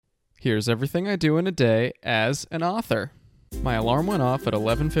Here's everything I do in a day as an author. My alarm went off at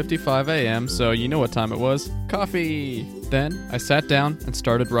 11:55 a.m., so you know what time it was. Coffee! Then, I sat down and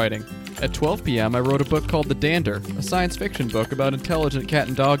started writing. At 12 p.m., I wrote a book called The Dander, a science fiction book about intelligent cat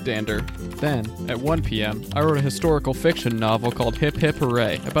and dog dander. Then, at 1 p.m., I wrote a historical fiction novel called Hip Hip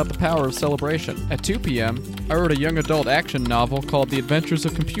Hooray, about the power of celebration. At 2 p.m., I wrote a young adult action novel called The Adventures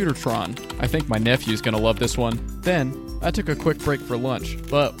of Computertron. I think my nephew's gonna love this one. Then, I took a quick break for lunch,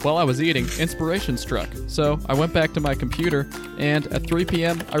 but while I was eating, inspiration struck. So I went back to my computer, and at 3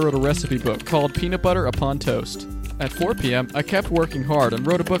 p.m., I wrote a recipe book called Peanut Butter Upon Toast. At 4 p.m., I kept working hard and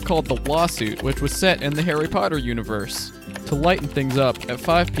wrote a book called The Lawsuit, which was set in the Harry Potter universe. To lighten things up, at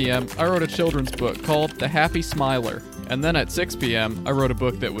 5 p.m., I wrote a children's book called The Happy Smiler. And then at 6 p.m., I wrote a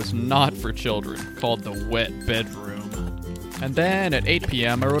book that was not for children, called The Wet Bedroom. And then at 8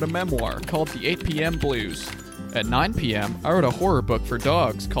 p.m., I wrote a memoir called The 8 p.m. Blues. At 9 p.m., I wrote a horror book for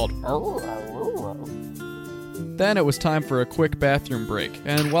dogs called Then it was time for a quick bathroom break,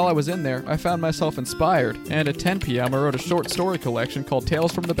 and while I was in there, I found myself inspired, and at 10 p.m. I wrote a short story collection called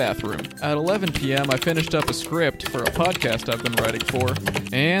Tales from the Bathroom. At 11 p.m. I finished up a script for a podcast I've been writing for,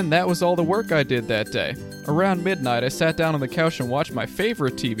 and that was all the work I did that day. Around midnight, I sat down on the couch and watched my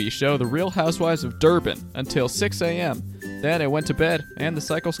favorite TV show, The Real Housewives of Durban, until 6 a.m. Then I went to bed, and the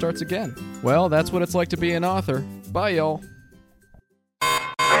cycle starts again. Well, that's what it's like to be an author. Bye, y'all.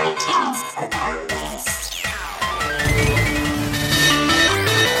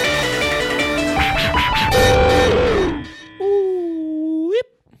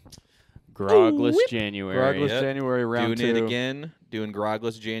 Grogless January. Grogless January round Doing 2. it again. Doing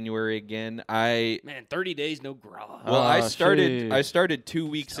Grogless January again. Man, 30 days no grog. Well, I jeez. started 2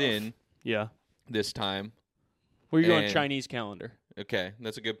 weeks in Yeah. this time. We're going And- Chinese calendar. Okay,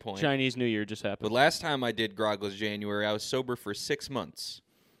 that's a good point. Chinese New Year just The happened. last time I did Grogless January, I was sober for 6 months.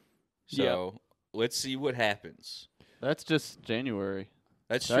 So let's see what happens. That's just January.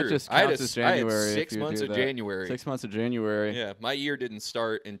 That's That true. just I had, counts as January if 6 you months do of that. January. 6 months of January. Yeah, my year didn't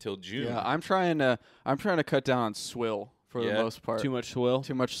start until June. Yeah, I'm trying to cut down on swill for the Yeah. most part. Too much swill.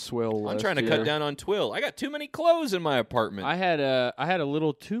 Too much swill. I'm last trying to year. cut down on twill. I got too many clothes in my apartment. I had a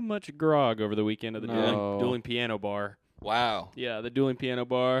little too much grog over the weekend at the No. dueling piano bar. Wow. Yeah, the dueling piano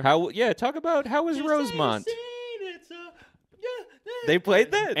bar. How? Yeah, talk about how was Rosemont? They played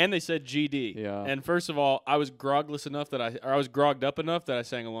that. And they said GD. Yeah. And first of all, I was grogless enough that I was grogged up enough that I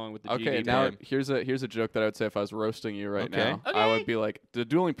sang along with the Okay, GD. now band. here's a joke that I would say if I was roasting you right Okay. now. I would be like, the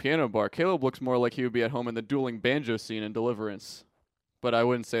dueling piano bar. Caleb looks more like he would be at home in the dueling banjo scene in Deliverance. But I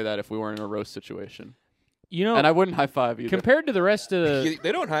wouldn't say that if we weren't in a roast situation. You know, And I wouldn't high five either. compared to the rest of the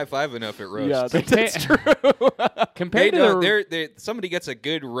They don't high five enough at roast. Yeah, that's true. compared They to don't. the They somebody gets a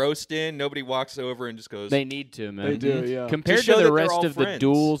good roast in. Nobody walks over and just goes. they need to, man. They do, yeah. Compared To show to that the they're rest all of the friends.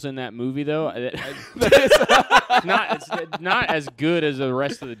 duels in that movie, though, it's not as good as the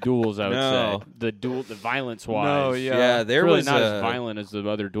rest of the duels. I would No. say the violence wise. No, yeah. yeah, there really was not a, as violent as the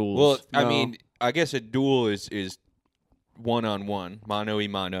other duels. Well, I No. mean, I guess a duel is one-on-one, mano y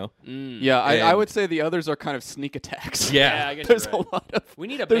mano. Yeah, I And- would say the others are kind of sneak attacks. Yeah, I guess There's you're right. a lot of We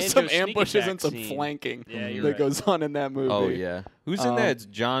need a there's some banjo sneak ambushes attack and some scene. flanking Yeah, you're that right. goes on in that movie. Oh yeah, who's in that? Um, It's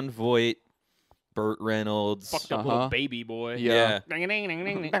John Voight, Burt Reynolds. Fucked up Uh-huh. little baby boy. Yeah.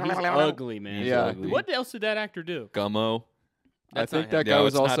 He's ugly, man. He's Yeah. ugly. What else did that actor do? Gummo. I think not that him. guy No,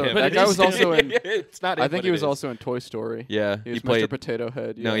 was it's not also him. But that it guy is was him. also in. It's not. I him, think but he it was is. also in Toy Story. Yeah, He was Mr. played. Potato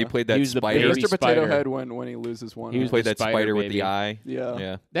Head. No, yeah. he played that was the spider. baby Mr. Potato spider. Head when he loses one. He eye. was played the that spider spider with baby. the eye. Yeah.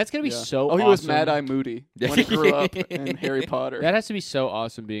 Yeah. That's gonna be Yeah. so. Oh, he was awesome. Mad Eye Moody when he grew up in Harry Potter. That has to be so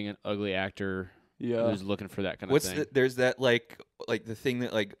awesome being an ugly actor Yeah. who's looking for that kind What's of thing. there's that like the thing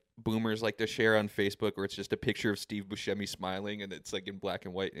that like boomers like to share on Facebook where it's just a picture of Steve Buscemi smiling and it's like in black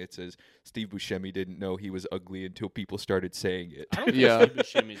and white and it says Steve Buscemi didn't know he was ugly until people started saying it. I don't think Yeah. Steve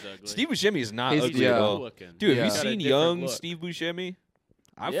Buscemi's ugly. Steve Buscemi is not He's- ugly yeah. at all. looking. Dude, Yeah. have you Got a seen different young look. Steve Buscemi?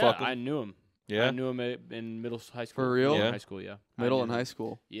 I Yeah, fuck him. I knew him. Yeah. I knew him in high school. For real? Yeah, Yeah. high school. Yeah, I Middle knew and him. high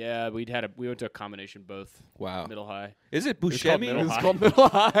school. Yeah, we went to a combination both Wow. middle high. Is it It's called Buscemi? middle It's high. called Middle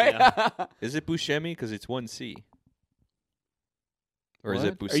High. Is it Buscemi? Because it's one C. Or is What?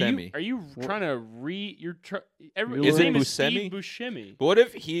 it Buscemi? Are you trying to Is his it name is Buscemi? Steve Buscemi. But what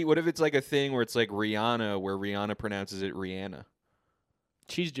if it's like a thing where it's like Rihanna, where Rihanna pronounces it Rihanna?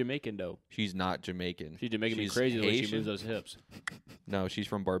 She's Jamaican though. She's not Jamaican. She's Jamaican me She's crazy the way she Haitian? moves those hips. No, she's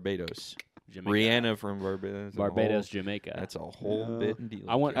from Barbados. Jamaica. Rihanna from Barbados. Barbados, Jamaica. That's a whole Yeah. bit and deal.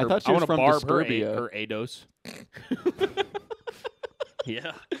 I want. I thought she I was want to from barb Disturbia. her ADOS.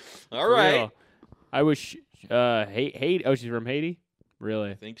 Yeah. All For right. real. I wish. Haiti. Oh, she's from Haiti.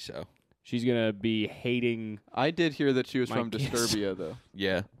 Really? I think so. She's gonna be hating. I did hear that she was My from kids. Disturbia, though.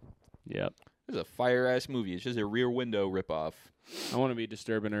 Yeah. Yep. This is a fire-ass movie. It's just a Rear Window ripoff. I want to be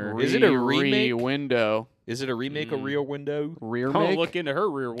disturbing her. Is it a remake? Window. Is it a remake of Rear Window? Rear I want to make? look into her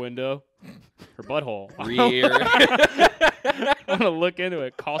rear window. Her butthole. Rear. I want to look into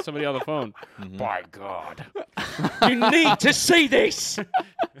it. Call somebody on the phone. By God. You need to see this.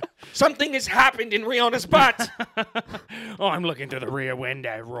 Something has happened in Rihanna's butt. Oh, I'm looking to the rear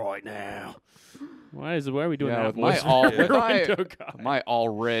window right now. Why are we doing Yeah, that with my voice? all Rear window guy. my all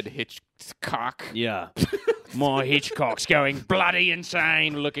red Hitchcock. Yeah. My Hitchcock's going bloody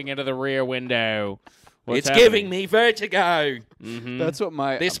insane looking into the rear window. What's It's giving me vertigo. That's what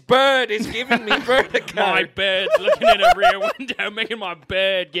my This bird is giving me vertigo. My bird's looking in a rear window, making my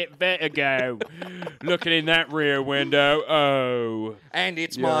bird get vertigo. Looking in that rear window. Oh. And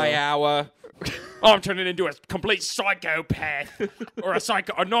it's my hour. I'm turning into a complete psychopath. Or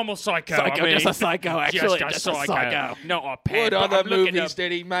a normal psycho. just a psycho, actually. Just a psycho. Not a pet. What but other I'm looking movies up-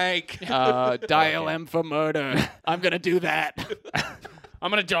 did he make? Dial M for murder. I'm gonna do that I'm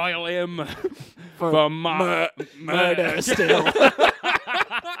going to dial him for murder still.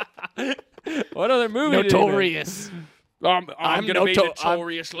 What other movie did he make? Notorious. I'm going to be I'm-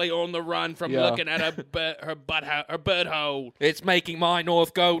 notoriously on the run from Yeah. looking at her bird hole. It's making my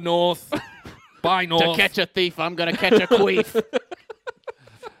north go north. By north. To catch a thief, I'm gonna catch a queef.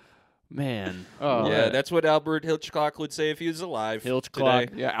 Man. Oh Yeah, that's what Albert Hitchcock would say if he was alive. Hitchcock.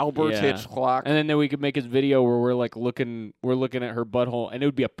 today. yeah. Albert Yeah. Hitchcock. And then we could make his video where we're looking at her butthole, and it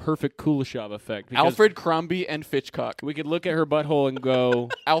would be a perfect Kuleshov effect. because Alfred Crombie and Fitchcock. we could look at her butthole and go,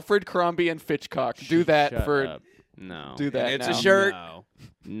 Alfred Crombie and Fitchcock. Do that "Shut for. up. No, Do that. And it's now. a shirt.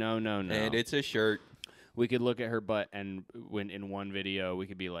 No. And it's a shirt. We could look at her butt, and when in one video we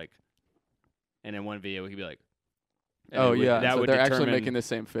could be like, and in one video we could be like, and Oh it would- yeah. that So would they're actually determine- making the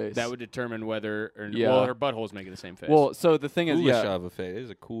same face. That would determine whether, or, Yeah. well, her butthole's making the same face. Well, so the thing is, yeah. Kuleshov effect is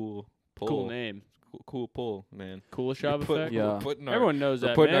a cool pull. cool name, Cool pull, man. Kuleshov We're effect. Yeah. We're putting our, Everyone knows we're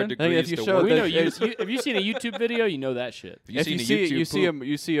that, putting our man. degrees if you to show work. We that- know you. it's- Have you seen a YouTube video? You know that shit. Have If you seen see a YouTube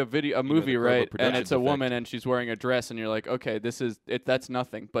you see a video, a know the movie, Grover right, and Productions it's a effect. woman and she's wearing a dress, and you're like, okay, that's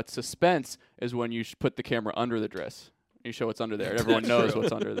nothing. But suspense is when you put the camera under the dress. You show what's under there. Everyone knows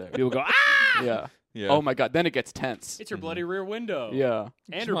what's under there. People go, ah! Yeah. Yeah. Oh my God. Then it gets tense. It's her bloody rear window. Yeah.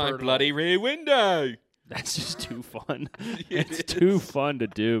 And It's her my bird bloody hole. rear window. That's just too fun. It It's is. too fun to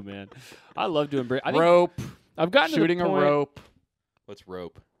do, man. I love doing. I think Rope. I've gotten Shooting to a the point, rope. What's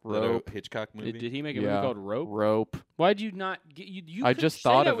Rope? Is that a Rope. Hitchcock movie? Did he make a Yeah. movie called Rope? Rope. Why'd you not get you? I could just say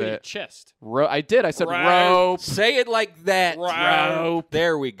thought that of with your it. chest. I did. I said Rope. rope. Say it like that. Rope.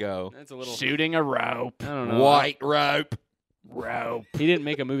 There we go. That's a little. Shooting a rope. I don't know. White rope. Rope. He didn't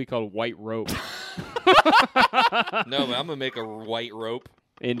make a movie called White Rope. No, but I'm gonna make a white rope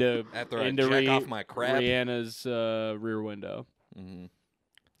into after I into check off my crap. Rihanna's rear window. Mhm.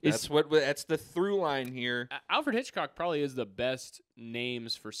 It's- That's the through line here. Alfred Hitchcock probably is the best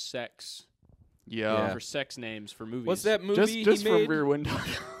names for sex. Yeah. For sex names for movies. What's that movie Just he from made? Rear Window.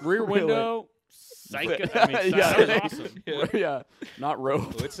 Rear Really. Window. Psycho. I mean, Yeah. that was awesome. Yeah. Yeah. Not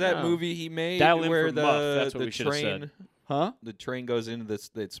rope. What's that No. movie he made Dial in where for the Muff, that's what the we should've train said. Huh? the train goes into this?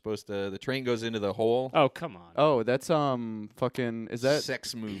 It's supposed to. The train goes into the hole. Oh, come on. Oh, that's fucking. Is that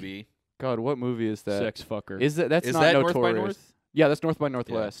sex movie? God? What movie is that? Sex fucker. Is that that's Is not that Notorious? North by North? Yeah, that's North by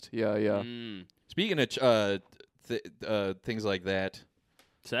Northwest. Yeah, yeah. Mm. Speaking of things like that,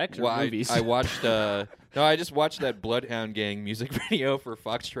 Sex or well, movies? I watched. No, I just watched that Bloodhound Gang music video for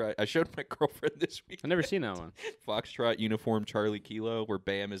Foxtrot. I showed my girlfriend this week. I've never seen that one. Foxtrot Uniform Charlie Kilo, where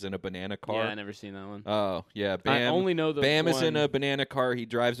Bam is in a banana car. Yeah, I never seen that one. Oh yeah, I Bam. only know the Bam is in one- a banana car. He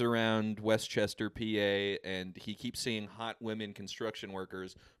drives around Westchester, PA, and he keeps seeing hot women construction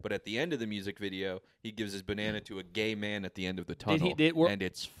workers. But at the end of the music video, he gives his banana to a gay man at the end of the tunnel, and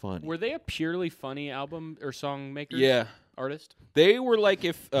it's funny. Were they a purely funny album or song maker? Yeah, Artist? they were like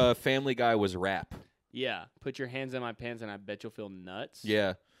if Family Guy was rap. Yeah. Put your hands in my pants and I bet you'll feel nuts.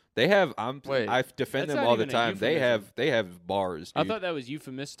 Yeah, they have. Wait. I defend That's them not all the even a time. They euphemism. have bars. I Dude. thought that was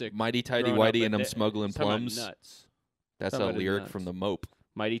euphemistic. Mighty Tighty growing up, Whitey but and I'm they- smuggling it's talking about plums. Nuts. That's a Talking about lyric nuts. from the Mope.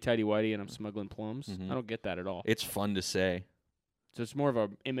 Mighty Tighty Whitey and I'm smuggling plums. Mhm. I don't get that at all. It's fun to say. So it's more of a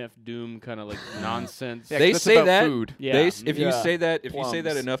MF Doom kind of like nonsense. Yeah, 'cause They that's say about that- food. Yeah. If you Yeah. say that, if you say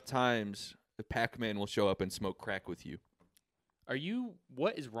that Plums. enough times, Pac-Man will show up and smoke crack with you. Are you?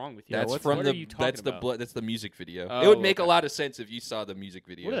 What is wrong with you? That's what from are the you talking about? that's the music video. Oh, it would make a okay. lot of sense if you saw the music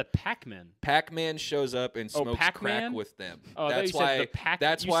video. What are the Pac-Men? Pac-Man shows up and Oh, smokes Pac-Man? crack with them. Oh, I thought that's you why. said the Pac.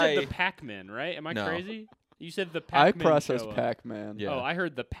 that's you why. said the Pac-Man, right? Am I No. crazy? You said the I Pac-Man. processed show up. Pac-Man. Yeah. Oh, I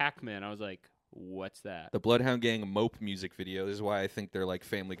heard the Pac-Man. I was like, what's that? The Bloodhound Gang Mope music video. This is why I think they're like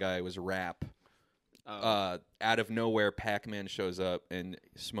Family Guy was rap. out of nowhere, Pac-Man shows up and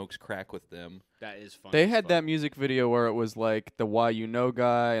smokes crack with them. That is funny. They as had fuck. that music video where it was like the Why You Know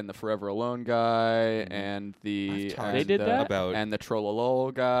guy and the Forever Alone guy and the I've talked They did that? about. and the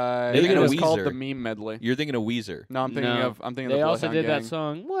Trollolol guy. They're And it thinking was of called Weezer. the meme medley. You're thinking of Weezer. No, I'm thinking No. of I'm thinking They of the also Bloodhound did that Gang.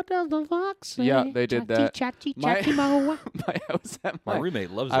 song. What does the fox say? Yeah, they did that. Chatty, My- chatty, mo. I was at My my roommate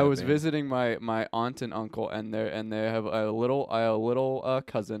loves that. I was band. visiting my aunt and uncle, and they have a little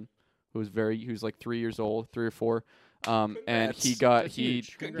cousin who's like 3 years old, 3 or 4, and Congrats. he got That's he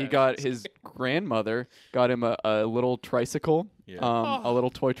huge. he Congrats. got his grandmother got him a little tricycle, Yeah. a little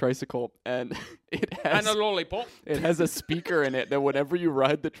toy tricycle, and it And has a lollipop. it has a speaker in it that whenever you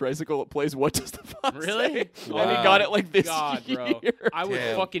ride the tricycle, it plays What Does the Fox Really? Say? Wow. And he got it like this God, bro. year. I would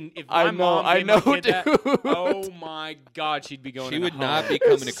Damn. fucking if I my know, mom I gave my know, kid that, dude. oh my God, she'd be going. She in would a not home. be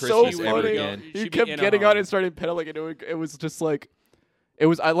coming to It's so Christmas ever funny. again. He She'd be kept in a getting on home. and started pedaling, and it was just like, it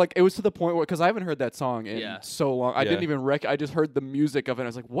was to the point where because I haven't heard that song in Yeah. so long, I Yeah. didn't even I just heard the music of it. And I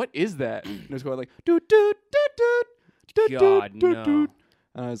was like, what is that? And it was going like doot doot doot doot doot God, doot doot no. doot.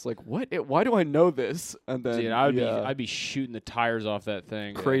 And I was like, what? Why do I know this? And then Dude, I'd be shooting the tires off that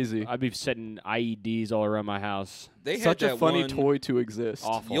thing. Crazy. I'd be setting IEDs all around my house. They had such a that funny one, toy to exist.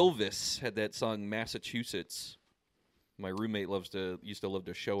 Awful. Ylvis had that song Massachusetts. My roommate used to love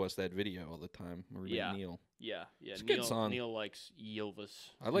to show us that video all the time. My roommate Yeah. Neil. Yeah. It's a good song. Neil likes Ylvis.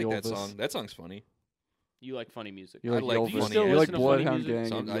 I like that Ylvis. song. That song's funny. You like funny music. You I like like Ylvis. funny You music. like Listen to funny Bloodhound music? Gang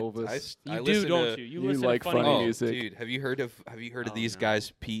Song, and Ylvis. I You listen don't to, you? You You listen like to funny, funny music. music. Dude, have you heard of Oh, these no.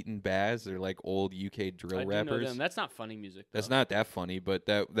 guys, Pete and Baz? They're like old UK drill I do know rappers. them. That's not funny music. That's though. not that funny, but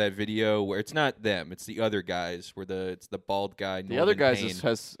that video where it's not them, it's the other guys, where it's the bald guy. The other Norman guys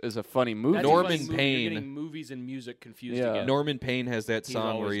Payne. is a funny movie. That's a Norman funny movie. Payne. You're getting movies and music confused Yeah. together. Norman Payne has that He's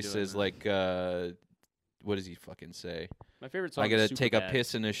song where always he doing says that. like, what does he fucking say? My favorite song. I gotta is take a Superbad.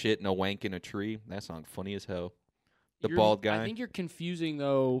 piss in a shit and a wank in a tree. That song funny as hell. The You're- bald guy. I think you're confusing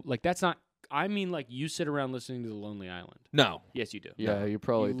though. Like that's not. I mean, like you sit around listening to The Lonely Island. No, Yes, you do. Yeah, you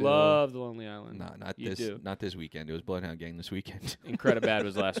probably you do. love The Lonely Island. no, not You this. do. Not this weekend. It was Bloodhound Gang this weekend. Incredibad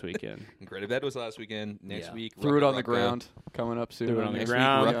was last weekend. Incredibad was last weekend. Next Yeah. week, Threw it Rucka on the Rucka. ground. Coming up soon. Threw it on the Next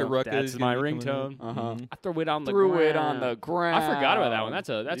ground. week, Rucka Rucka That's is my gonna be coming ringtone. out. Uh-huh. Mhm. I threw it on the Threw ground. it on the ground. I forgot about that one. That's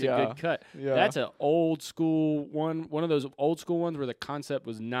a Yeah. good cut. Yeah. That's an old school one. One of those old school ones where the concept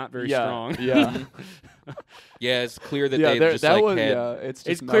was not very yeah. strong. Yeah. Yeah, it's clear that yeah, they there- just that like was had. yeah. It's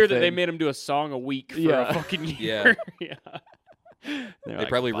just It's clear that they nothing. made him do a song a week for Yeah. a fucking year. yeah. They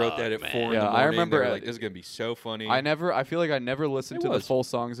probably wrote that at 4 in the Yeah, morning. I remember They were at- like, this is gonna be so funny. I feel like I never listened It to the was. full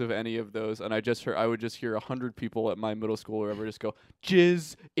songs of any of those, and I would just hear 100 people at my middle school or whatever just go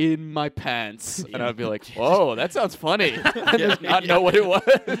jizz in my pants, and I'd be like, whoa, that sounds funny, and just not know what it was.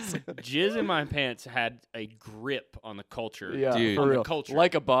 Jizz in My Pants had a grip on the culture. Yeah, Dude. for On the real. culture.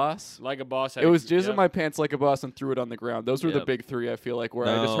 Like a boss. Like a boss. Had It a- was jizz yep. in my pants like a boss and threw it on the ground. Those were the Yep. big three. I feel like where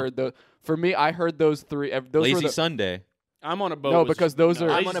I just No. heard the. For me, I heard those three. Those Lazy were the, Sunday. I'm on a boat. No, was- because those no, are-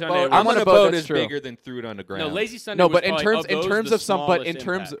 Lazy I'm on a Sunday boat. was- I'm on a boat, that's is true. bigger than threw it on the ground. No, Lazy Sunday. no, was but in probably, terms of in those, terms the of some, but smallest in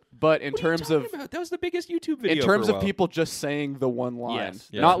terms impact. but in What are you terms talking of about? That was the biggest YouTube in video. terms for a of while. people just saying the one line, Yes.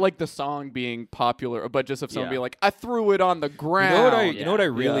 Yeah. not like the song being popular, but just of someone Yeah. being like, "I threw it on the ground." You know what I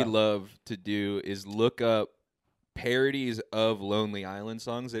really Yeah. love to do is look up parodies of Lonely Island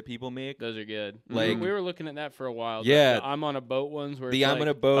songs that people make. Those are good. Like- we were looking at that for a while. Yeah. The I'm on a boat ones where The it's I'm like, on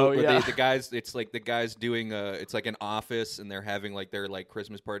a boat, oh, where yeah. the guys, it's like the guys doing it's like an office and they're having like their like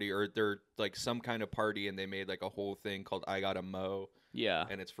Christmas party or they're like some kind of party and they made like a whole thing called I Gotta Mow Yeah.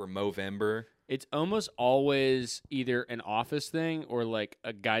 and it's for Movember. It's almost always either an office thing or like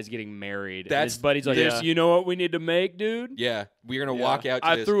a guy's getting married. And That's- his buddy's like, yeah. you know what we need to make, dude? Yeah, we're gonna Yeah. walk out to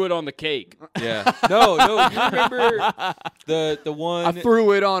I this. threw it on the cake. Yeah, no, you remember the one? I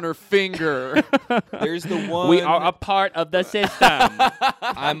threw it on her finger. There's the one. We are a part of the system.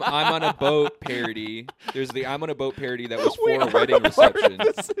 I'm on a boat parody. There's the I'm on a boat parody that was We for a are wedding part of reception.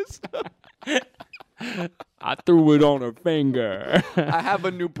 the system. I threw it on her finger. I have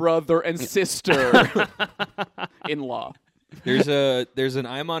a new brother and sister in law. There's an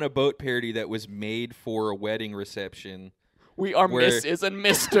I'm on a boat parody that was made for a wedding reception. We are Where- Mrs. and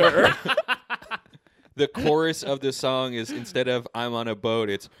Mister. The chorus of the song is instead of I'm on a boat,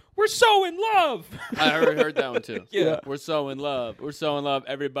 it's we're so in love. I heard that one too. Yeah. We're so in love. We're so in love.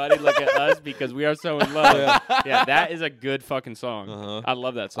 Everybody look at us because we are so in love. Yeah, that is a good fucking song. Uh-huh. I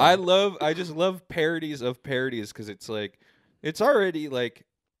love that song. I just love parodies of parodies because it's like it's already like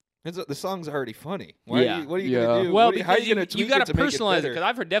the song's already funny. Yeah. What are you Yeah. gonna do? Well, What are how are because you gonna you tweak got it to to make it personalize it better? because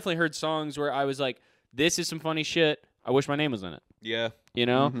I've definitely heard songs where I was like, "This is some funny shit. I wish my name was in it." Yeah. You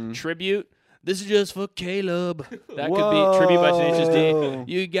know, Mhm. tribute. This is just for Caleb. That could be tribute by Tenacious Whoa.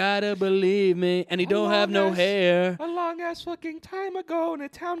 D. You gotta believe me, and he don't have no hair. A long ass fucking time ago in a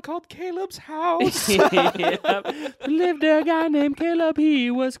town called Caleb's house. Yep. Lived a guy named Caleb. He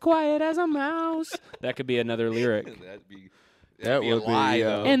was quiet as a mouse. That could be another lyric. That'd be That a would be, lie, yeah.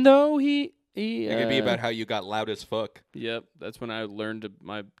 though. And though he It could be about how you got loud as fuck. Yep, that's when I learned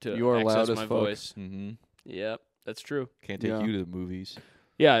to You are access loud as my fuck. voice. Mm-hmm. Yep, that's true. Can't take Yeah. you to the movies.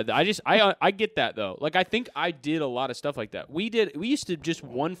 Yeah, I get that though. Like I think I did a lot of stuff like that. We used to just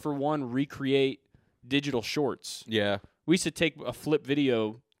one for one recreate digital shorts. Yeah. We used to take a flip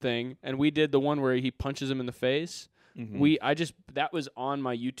video thing and we did the one where he punches him in the face. Mhm. That was on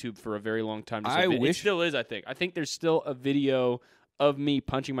my YouTube for a very long time. Just I it wish- still is. I think there's still a video of me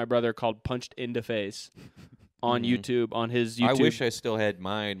punching my brother called "Punched in the Face" on Mhm. YouTube on his YouTube. I wish I still had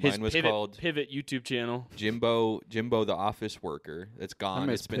mine. his Mine was pivot, called Pivot YouTube channel. Jimbo the Office Worker. It's gone.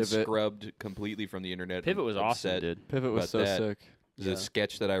 miss It's been Pivot. scrubbed completely from the internet. Pivot I'm was awesome, upset. dude. Pivot was About so that. sick. It was a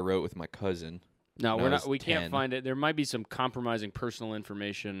sketch that I wrote with my cousin. No, when we're I not. was We 10. can't find it. There might be some compromising personal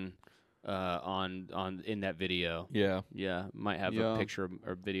information on in that video. Yeah. Yeah, might have Yeah. a picture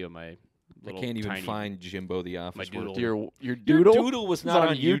or video of my. I Little can't even tiny, find Jimbo the Office doodle. Worker. Your Your doodle? doodle was Is not on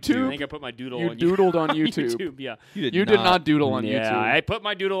on I YouTube? think I put my doodle You on doodled on YouTube. YouTube. Yeah. You You did not doodle on yeah, YouTube. I put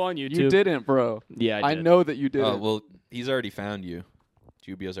my doodle on YouTube. You didn't, bro. Yeah, I I did. know that you did. Oh, well, he's already found you.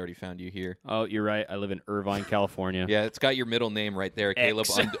 Jubio's already found you here. Oh, you're right. I live in Irvine, California. Yeah, it's got your middle name right there. Caleb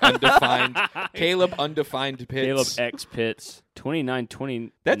X. undefined. Caleb undefined Pitts. Caleb X Pitts.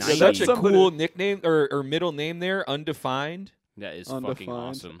 2920. That's 90. such a Somebody- cool nickname or middle name there. Undefined. That is Undefined. fucking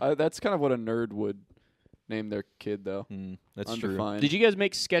awesome. That's kind of what a nerd would name their kid, though. That's true. Undefined. Did you guys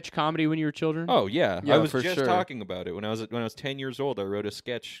make sketch comedy when you were children? Oh yeah, Yeah, I was for just sure. talking about it when I was 10 years old. I wrote a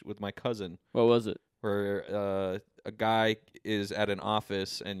sketch with my cousin What was it? where a guy is at an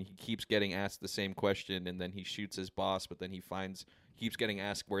office and he keeps getting asked the same question, and then he shoots his boss, but then he keeps getting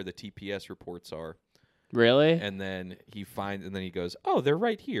asked where the TPS reports are, Really? and then he goes, "Oh, they're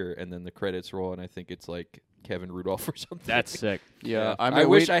right here," and then the credits roll, and I think it's like Kevin Rudolph or something. That's sick. Yeah, I, mean,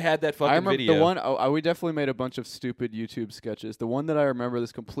 wish I had that fucking I remember video. the one. We definitely made a bunch of stupid YouTube sketches. The one that I remember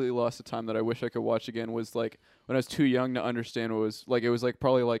that's completely lost to time that I wish I could watch again was like when I was too young to understand what was like. It was like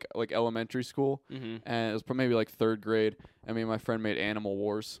probably like elementary school, Mm-hmm. and it was maybe like third grade. And me and my friend made Animal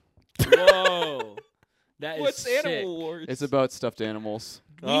Wars. Whoa. That is What's sick. Animal Wars? It's about stuffed animals.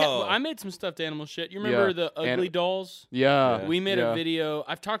 Oh. I made some stuffed animal shit. You remember Yeah. the ugly dolls? Yeah, Yeah. We made yeah. a video.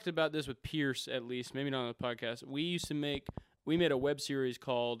 I've talked about this with Pierce at least, maybe not on the podcast. We made a web series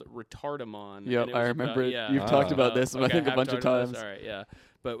called Retardamon. Yep, and it I was remember. about- yeah. You've talked about Oh, this, I Okay, think, a have bunch of talked about this. times. All right, yeah.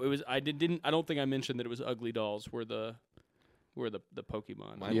 But it was I don't think I mentioned that it was ugly dolls were the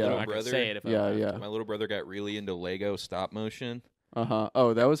Pokemon. My I little could brother- say it if I Yeah, wanted yeah. to. My little brother got really into Lego stop motion,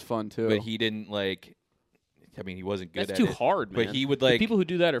 Oh, that was fun too. but he didn't like. I mean, he wasn't good That's at too it. hard, man. But he would The like. people who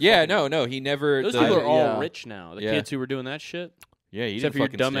do that are Yeah, fucking- no, he never. Those the- people are all Yeah. rich now. The Yeah. kids who were doing that shit. Yeah, he except didn't for your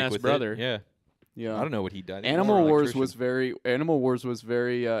fucking stick dumbass with brother. It. Yeah, yeah. I don't know what he done. He's Animal more Wars electrician. Animal Wars was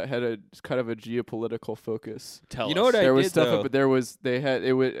very had a kind of a geopolitical focus. Tell You us. know what I There was did, stuff, though? but there was they had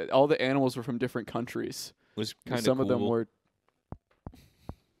it was all the animals were from different countries. Was kind of Some cool. of them were.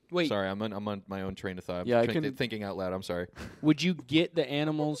 Wait, Sorry, I'm on my own train of thought. Yeah, I I'm can- thinking out loud. I'm sorry. would you get the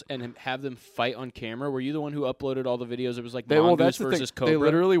animals and have them fight on camera? Were you the one who uploaded all the videos? It was like Well, mongoose that's the thing. versus cobra. They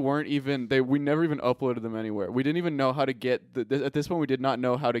literally weren't even. We never even uploaded them anywhere. We didn't even know how to get at this point. We did not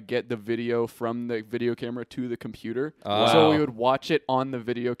know how to get the video from the video camera to the computer. So Wow. we would watch it on the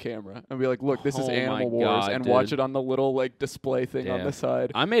video camera and be like, "Look, this is Oh my Animal Wars," God, and watch dude. it on the little like display thing on Damn. the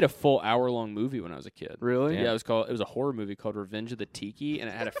side. I made a full hour-long movie when I was a kid. Really? Yeah, it was a horror movie called Revenge of the Tiki, and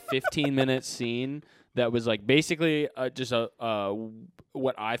it had a 15-minute scene that was like basically just a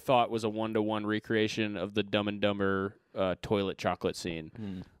what I thought was a 1-to-1 recreation of the Dumb and Dumber toilet chocolate scene.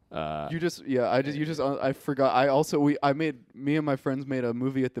 I forgot. Me and my friends made a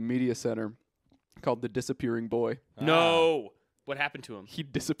movie at the media center called The Disappearing Boy. No, what happened to him? He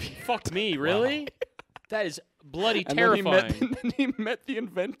disappeared. Fuck me, really? That is bloody And terrifying. then he met the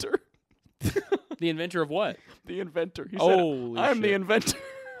inventor. The inventor of what? The inventor. He Holy said, "I'm the shit. inventor."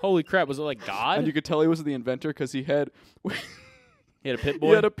 Holy crap! Was it like God? And you could tell he was the inventor because he had He had a pit he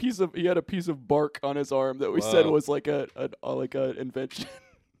boy. had a piece of bark on his arm that we said Whoa. was like a invention.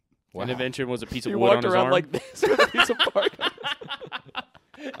 Wow. An invention was a piece of He wood walked on his around arm. like this with a piece of bark.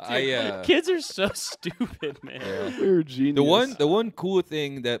 Kids are so stupid, man. We were genius. The one cool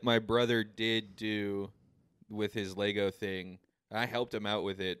thing that my brother did do with his Lego thing, I helped him out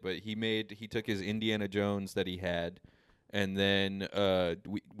with it, but he took his Indiana Jones that he had, and then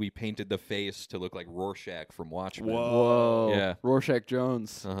we painted the face to look like Rorschach from Watchmen. Whoa. Yeah. Rorschach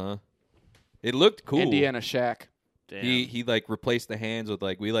Jones. Uh huh. It looked cool. Indiana Shack. Damn. He like replaced the hands with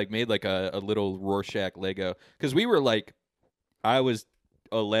like we like made like a little Rorschach Lego because we were like I was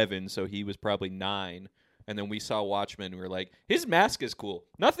 11, so he was probably 9. And then we saw Watchmen. We were like, his mask is cool.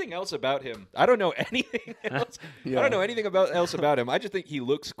 Nothing else about him. I don't know anything else. Yeah. I don't know anything else about him. I just think he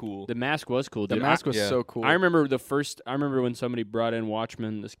looks cool. The mask was cool. The Dude. mask was yeah. so cool. I remember when somebody brought in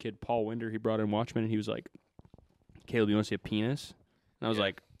Watchmen. This kid Paul Winder, he brought in Watchmen, and he was like, "Caleb, you want to see a penis?" And I was Yeah.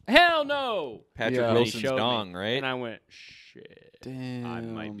 like, "Hell no!" Patrick Yeah. And he Wilson's showed me, dong, right? And I went, "Shit, Damn. I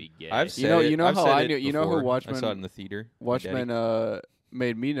might be gay." I've said You know- it. you know I've how said I it knew- you know who before. Watchmen- I saw it in the theater. Watchmen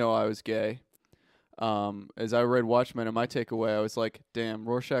made me know I was gay. As I read Watchmen, and my takeaway, I was like, damn,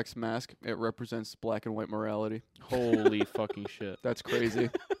 Rorschach's mask, it represents black and white morality. Holy fucking shit! That's crazy.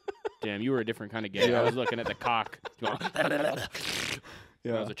 Damn, you were a different kind of gay. Yeah. I was looking at the cock. When I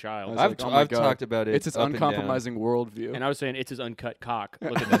Yeah. was a child. I was I've, like, oh my I've God. talked about it. It's its up and down. uncompromising worldview. And I was saying, it's his uncut cock.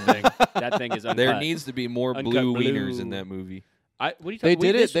 Look at that thing. That thing is uncut. There needs to be more Uncut blue blue. wieners in that movie. What are you They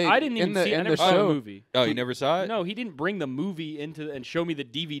talking? did it. They- I didn't in even the- see. I in never the saw show- the movie. Oh, you never saw it? No, he didn't bring the movie and show me the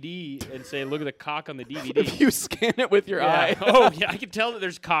DVD and say, "Look at the cock on the DVD." if you scan it with your Yeah. eye. Oh yeah, I can tell that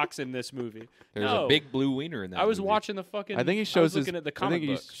there's cocks in this movie. There's No. a big blue wiener in that I was movie. watching the fucking. I think he I shows was his. looking at the I comic think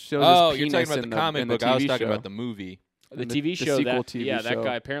he book. shows Oh, his you're penis talking about in the comic in the book. I was TV talking show. about the movie. The in TV the show. sequel That TV yeah, that show.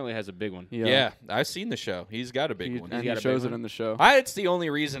 guy apparently has a big one. Yeah. I've seen the show. He's got a big one. And got he a shows big it one? in the show. It's the only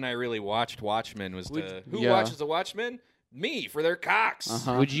reason I really watched Watchmen was Would- to who Yeah. watches the Watchmen? Me for their cocks.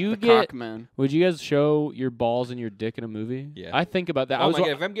 Uh-huh. Would you the get- cock man? Would you guys show your balls and your dick in a movie? Yeah. I think about that. I Oh was my wa-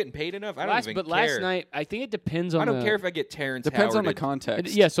 god! If I'm getting paid enough, I don't last, even but care. last night, I think it depends on. I don't the, care if I get Terrence Depends on the Howarded.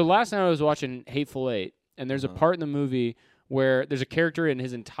 context. Yeah, so last night I was watching Hateful Eight, and there's a Uh-huh. part in the movie where there's a character in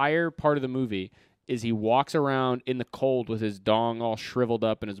his entire part of the movie is he walks around in the cold with his dong all shriveled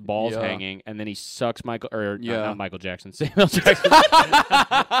up and his balls Yeah. hanging, and then he sucks not Michael Jackson, Samuel Jackson.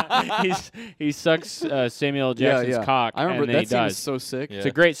 he sucks Samuel Jackson's cock, I remember and then that he scene dies. was so sick. Yeah. It's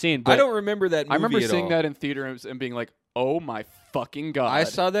a great scene. But I don't remember that movie I remember at seeing all. that in theater and being like, "Oh my fucking god!" I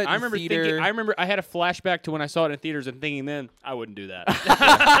saw that. I in remember theater. thinking. I remember I had a flashback to when I saw it in theaters and thinking then I wouldn't do that.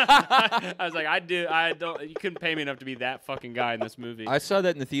 I was like, I don't. You couldn't pay me enough to be that fucking guy in this movie. I saw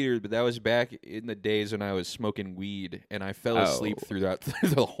that in the theater, but that was back in the days when I was smoking weed, and I fell asleep Oh. through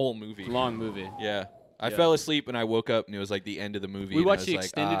the whole movie. Long movie. Yeah. I Yeah. fell asleep and I woke up and it was like the end of the movie. We and I watched was the like,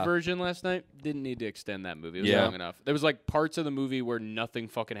 extended version last night. Didn't need to extend that movie. It was Yeah. long enough. There was like parts of the movie where nothing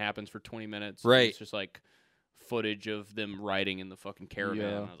fucking happens for 20 minutes. Right. It's just like footage of them riding in the fucking caravan. Yeah.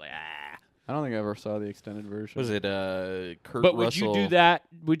 And I was like, ah. I don't think I ever saw the extended version. Was it Kurt But would Russell? you do that?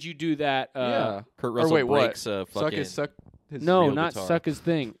 Would you do that? Yeah. Kurt Russell wait, what? breaks a fucking. Suck his No, real not guitar. suck his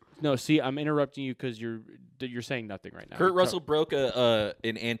thing. No, see, I'm interrupting you because you're saying nothing right now. Kurt You're Russell broke an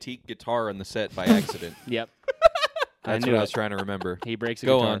antique guitar on the set by accident. Yep. That's knew what I it. was trying to remember. He breaks a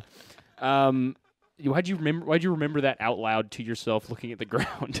Go guitar. on. Why'd you remember that out loud to yourself, looking at the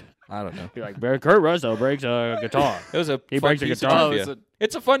ground? I don't know. You're like, Kurt Russell breaks a guitar. It was a He fun breaks a piece of guitar. Oh, trivia.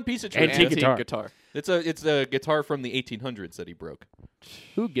 It's a fun piece of trivia. Antique guitar. It's a guitar from the 1800s that he broke.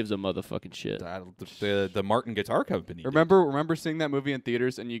 Who gives a motherfucking shit? The Martin Guitar Company. did. Remember seeing that movie in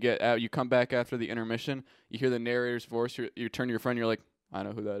theaters, and you get out, you come back after the intermission, you hear the narrator's voice, you turn to your friend, you're like, I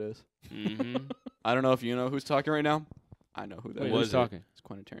know who that is. Mm-hmm. I don't know if you know who's talking right now. I know who that Wait, is. was who's it? talking? It's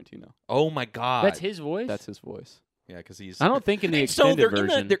Quentin Tarantino. Oh my god. That's his voice. That's his voice. Yeah, because he's. I don't think in the And so extended they're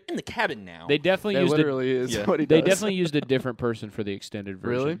version they're in the cabin now. they definitely That used literally is Yeah. what he does. they definitely used a different person for the extended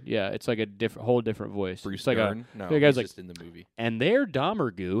version. Really? Yeah, it's like a whole different voice. Bruce it's like Dern. No, the guy's he's like- just in the movie. and their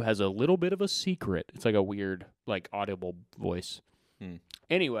Domergue has a little bit of a secret. It's like a weird, like audible voice. Hmm.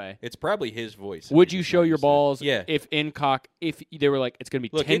 Anyway, It's probably his voice. would It's you not show your just balls? Yeah. If in cock, if they were like, it's gonna be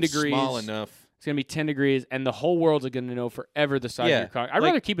Look, 10 it's degrees. small enough. It's gonna be 10 degrees, and the whole world's gonna know forever the size Yeah, of your cock. I'd like-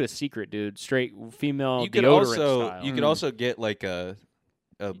 rather keep it a secret, dude. Straight female You could deodorant also style. you could also get like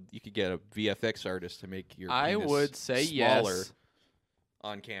you could get a VFX artist to make your. I penis would say smaller yes.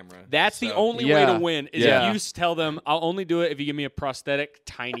 on camera. That's the So- only way Yeah. to win. Is Yeah. if you tell them, "I'll only do it if you give me a prosthetic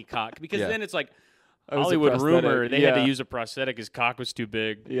tiny cock," because Yeah. then it's like It was a Hollywood prosthetic. rumor. They had to Yeah. use a prosthetic. His cock was too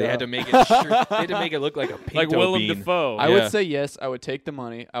big. They had to make it. They had to make it look like a pinto Like Willem bean. Dafoe. I Yeah. would say yes. I would take the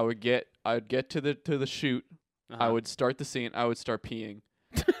money. I would get to the shoot. I Uh-huh. would start the scene. I would start peeing.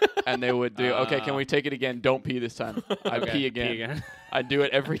 And they would do, okay, can we take it again? Don't pee this time. I'd Okay, pee again. I'd do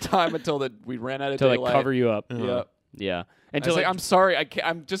it every time until we ran out of Until they daylight. cover you up. Yeah. Yeah. Until Until they, I'm sorry.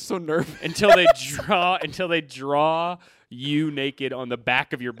 I'm just so nervous. until they draw you naked on the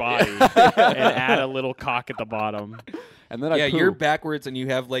back of your body and add a little cock at the bottom. and then I poo. you're backwards and you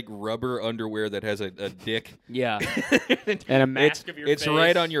have like rubber underwear that has a dick. Yeah. And a mask of your It's face.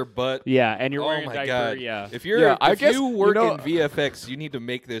 right on your butt. Yeah, and you're Oh wearing a my diaper. god! Yeah. If you're Yeah, I if guess, you you work know- in VFX, you need to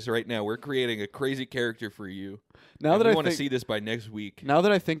make this right now. We're creating a crazy character for you. Now and that we I want to think, see this by next week. now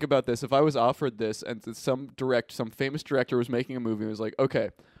that I think about this, if I was offered this and some famous director was making a movie and was like, okay,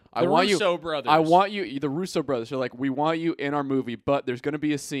 I The want you. Russo brothers. I want you, the Russo brothers are like, we want you in our movie, but there's going to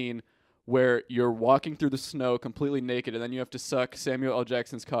be a scene where you're walking through the snow completely naked and then you have to suck Samuel L.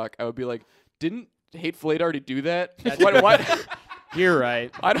 Jackson's cock. I would be like, didn't Hateful Eight already do that? What? You're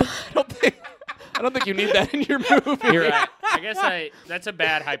right. I don't think you need that in your movie. You're right. I guess that's a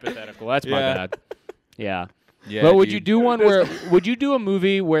bad hypothetical. That's my Yeah. bad. Yeah. Yeah, But would you dude. do one where would you do a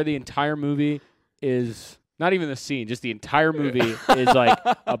movie where the entire movie is not even the scene, just the entire movie is like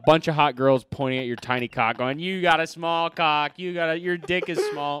a bunch of hot girls pointing at your tiny cock going, "You got a small cock. Your dick is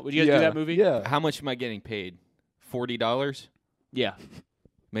small." Would you guys do that movie? Yeah. How much am I getting paid? $40. Yeah.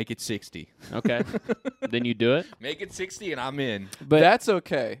 Make it 60. Okay. Then you do it. Make it 60, and I'm in. But That's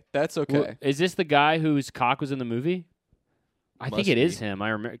okay. That's okay. is this the guy whose cock was in the movie? I think Must it is be. him. I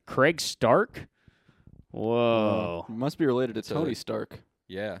remember Craig Stark. Whoa. Must be related to It's a- Tony Stark.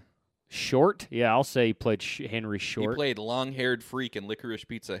 Yeah. Short? Yeah, I'll say he played Henry He Short. played long-haired freak in Licorice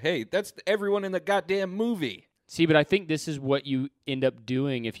Pizza. Hey, that's everyone in the goddamn movie. See, but I think this is what you end up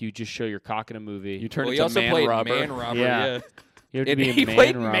doing if you just show your cock in a movie. You turn Well, he into also man played robber. Man Robber. Yeah. Yeah. You have to And be a he man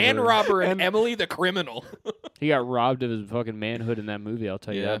played robber. Man Robber and And- Emily the Criminal. He got robbed of his fucking manhood in that movie. I'll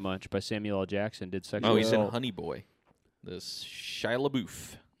tell you Yeah. that much. By Samuel L. Jackson, did sexual Oh, he's in assault. Honey Boy. This Shia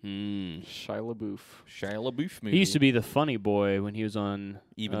LaBeouf. Shia LaBeouf. Shia LaBeouf movie. He used to be the funny boy when he was on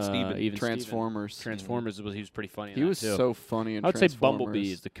Even Steven. Even Transformers. Steven. Transformers was he was pretty funny. In He that was too. so funny in I would say Transformers.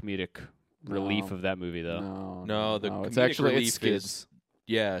 Bumblebee is the comedic relief No. of that movie, though. No, the it's comedic actually relief it's Skids. is-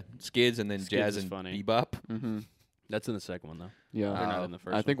 Yeah, Skids and then Skids Jazz is and funny. Bebop. Mm-hmm. That's in the second one, though. Yeah, They're not Oh. in the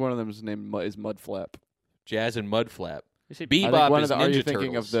first. I think one of them is named is Mudflap. Jazz and Mudflap. They say I think Bebop one is of the, Ninja are you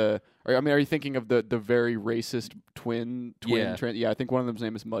thinking Turtles. of the? Are you thinking of the very racist twin? Yeah. Yeah, I think one of them's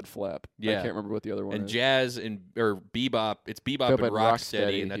name is Mudflap. I Yeah. can't remember what the other one And is. Jazz and or Bebop, it's Bebop Bebop and and Rocksteady,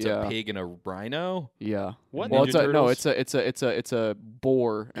 Rocksteady, and that's yeah. a pig and a rhino. Yeah. What? Well, Ninja it's a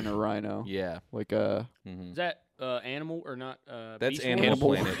boar and a rhino. Yeah, Like a. mhm. Is that Animal or not? That's Beast Animal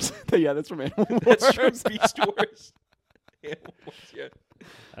Wars? Planet. Yeah, that's from Animal That's Wars. from Beast Wars. Animal Wars, yeah.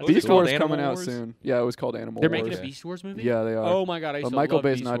 That's Was it Beast called Wars Animal coming out Wars? soon. Yeah, it was called Animal They're Wars. making a Beast Wars movie. Yeah, they are. Oh my god! I used But to Michael love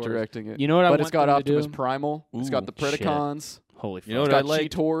Bay's Beast not Wars. directing it. You know what I But want it's got them to Optimus do? Primal. It's got the Ooh, shit. Predacons. Holy fuck! You know It's what I got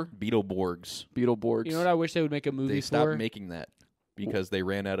like? Cheetor, Beetleborgs. Beetleborgs. You know what I wish they would make a movie They for? stopped making that because they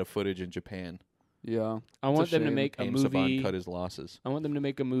ran out of footage in Japan. Yeah. I want them to shame. make a James Saban movie. cut his losses. I want them to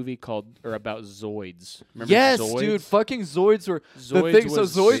make a movie called or about Zoids. Remember Yes, Zoids? dude. Fucking Zoids were the Zoids thing. So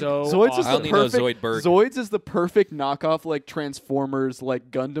was Zoids, so Zoids is I the only know perfect. Zoidberg. Zoids is the perfect knockoff, like Transformers, like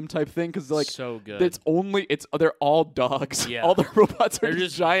Gundam type thing, because like so good. they're all dogs. Yeah. All the robots are They're just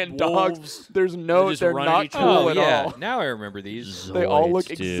just giant wolves. dogs. There's no, just they're running not each cool other. Oh at yeah, all. now I remember these. They all Zoids, look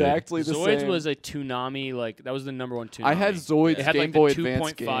dude. exactly the Zoids same. was a Toonami, like that was the number one Toonami. I had Zoids It had Game like Boy the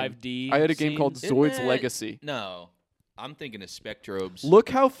Advance game. 2.5D. I had a game called scenes. Isn't Zoids that- Legacy. No, I'm thinking of Spectrobes. Look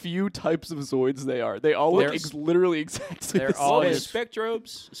how few types of Zoids they are. They all look They're- literally exactly they're the same. all Oh, just-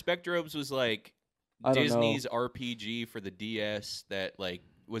 Spectrobes. Spectrobes was like I don't Disney's RPG for the DS that like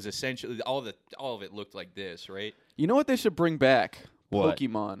was essentially all of it looked like this, right? You know what they should bring back? What?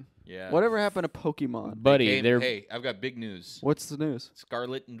 Pokemon. Yeah. Whatever happened to Pokemon? Buddy, Hey, they're hey, I've got big news. What's the news?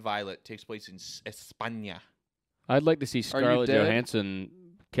 Scarlet and Violet takes place in España, I'd like to see Are you Scarlett dead? Johansson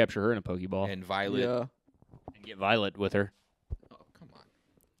capture her in a Pokeball and Violet. Yeah. and get Violet with her. Oh, come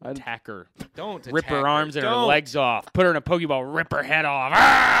on! Attack her. Don't Rip attack her arms and her Don't- legs off. Put her in a Pokeball. Rip her head off.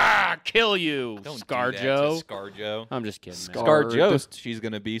 Ah! Kill you, Don't do ScarJo. that to ScarJo. I'm just kidding. man. Scar- ScarJost. She's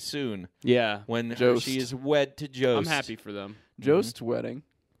gonna be soon Yeah, when Jost. she is wed to Jost. I'm happy for them. Jost's wedding.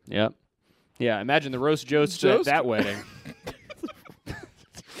 Yep. Yeah, imagine the roast Jost Jost? at that wedding.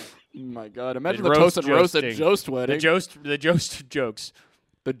 My God! Imagine The the toast and roast at roasting. Jost the wedding. Jost jokes.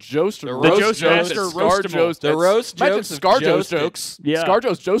 The Jost. The The roast Jost jokes. jokes. Scar Jost. The roast Imagine jokes of Scar Jost Jost. jokes. Yeah. Scar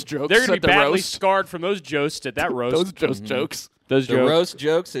Jost jokes. They're gonna at be the badly roast. scarred from those Josts at that roast. Those Jost jokes. Those The jokes. roast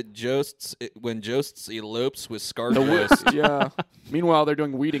jokes at Jost's when Jost's elopes with Scar The Jost. wo- yeah. Meanwhile, they're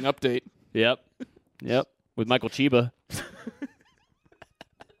doing weeding update. Yep. Yep. With Michael Chiba.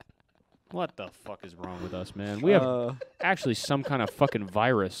 What the fuck is wrong with us, man? We have actually some kind of fucking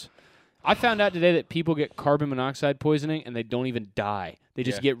virus. I found out today that people get carbon monoxide poisoning and they don't even die. They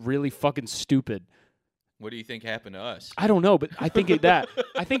just Yeah. get really fucking stupid. What do you think happened to us? I don't know, but I think it that.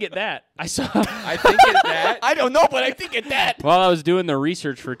 I think it that. I saw. I think it's that. I don't know, but I think it that. While I was doing the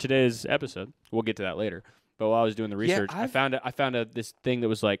research for today's episode, we'll get to that later. but while I was doing the Yeah, research, I found this thing that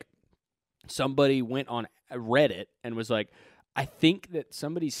was like somebody went on Reddit and was like, I think that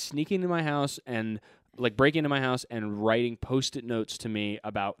somebody's sneaking into my house and like breaking into my house and writing Post-it notes to me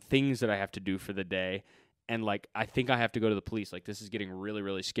about things that I have to do for the day. And like, I think I have to go to the police. Like, this is getting really,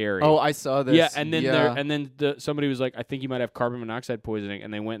 really scary. Oh, I saw this. yeah. And then somebody was like, I think you might have carbon monoxide poisoning.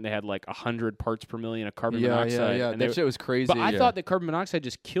 And they went and they had like 100 parts per million of carbon monoxide. Yeah. And That shit was crazy. but I thought that carbon monoxide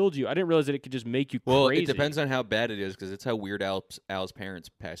just killed you. I didn't realize that it could just make you Well, crazy. it depends on how bad it is because it's how Weird Al's parents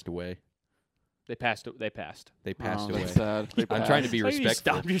passed away. They passed. They passed. They passed Oh, away. that's sad. They I'm trying to passed. be That's how you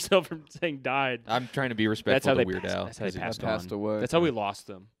respectful. stop yourself from saying died. I'm trying to be That's respectful how to they Weird passed. Al. That's how they 'cause he passed Passed on. away. That's how we lost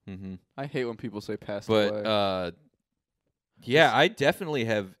them. Mhm. I hate when people say passed away. But yeah, I definitely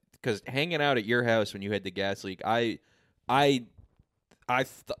have because hanging out at your house when you had the gas leak,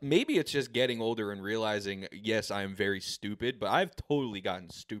 maybe it's just getting older and realizing yes, I am very stupid, but I've totally gotten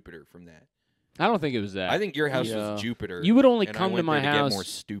stupider from that. I don't think it was that. I think your house Yeah. was Jupiter. you would only and I come to went my there to get house more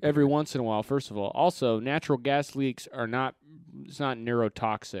stupid. every once in a while. First of all, also natural gas leaks are not. It's not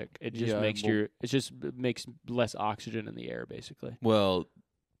neurotoxic. It just Yeah, makes well- It just makes less oxygen in the air, basically. Well,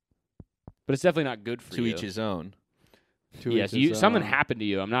 But it's definitely not good for to you. each his own. To Yes, each his something own. happened to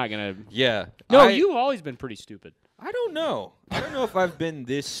you. I'm not gonna. Yeah. No, I, you've always been pretty stupid. I don't know. I don't know if I've been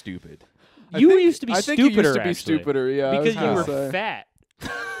this stupid. You used to be I think stupider. you used to be actually, stupider. Yeah, I because was you gonna were say. fat.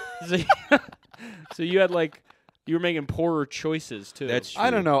 so you had like you were making poorer choices too. That's true. I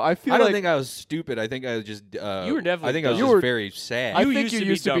don't know. I feel I don't like think I was stupid. I think I was just. You were definitely I think I was dumb. just You were- very sad. I You think used you to be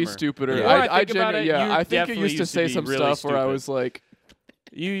used to be dumber. stupider. Yeah. When I I think about it, yeah, you I think you definitely used to used to say be some really stuff where I stupid. was like,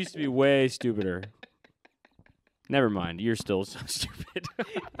 You used to be way stupider. Never mind. You're still so stupid.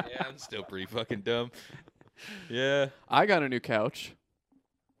 Yeah, I'm still pretty fucking dumb. Yeah. I got a new couch.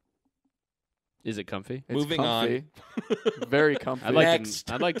 Is it comfy? It's Moving on. comfy. Very comfy.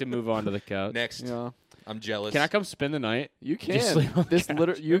 Next. I'd like to move on to the couch. Next. Yeah, I'm jealous. Can I come spend the night? you Just can. sleep on the This couch.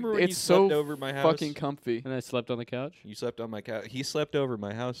 literally, Remember when it's you so slept over my house? fucking comfy. And I slept on the couch. You slept on my couch. He slept over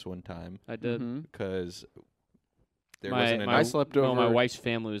my house one time I did. Mhm. because there my, wasn't my, enough. I slept well, my over- wife's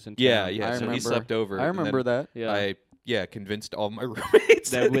family was in town. Yeah, I yeah. So he remember. slept over. I and then remember that. Yeah. I convinced all my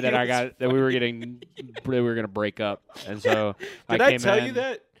roommates that, he that I was- got that we were getting we were gonna break up, and so Did I I came tell in. you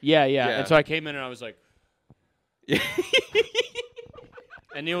that? Yeah. Yeah. And so I came in and I was like,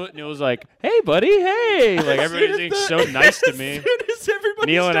 and Neil was like, "Hey, buddy, hey!" Like everybody's being so nice to me. As soon as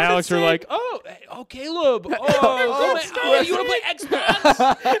everybody Neil and started Alex were saying- like, "Oh, Caleb, Oh, you want to play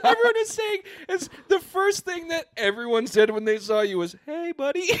Xbox?" Everyone is saying it's the first thing that everyone said when they saw you was, "Hey,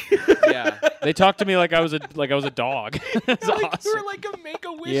 buddy." Yeah, they talked to me like I was a dog. It's like awesome. you were like a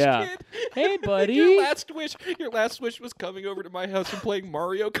Make-A-Wish Yeah. kid. Hey, buddy. Your last wish was coming over to my house and playing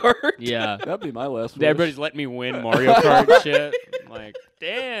Mario Kart. Yeah. That'd be my last wish. Everybody's letting me win Mario Kart and shit. I'm like,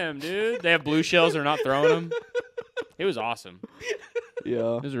 damn, dude. They have blue shells. They're not throwing them. It was awesome.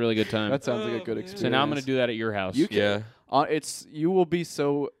 Yeah, It was a really good time. that sounds like a Oh, good man. experience. So now I'm gonna do that at your house. You can- Yeah. It's you will be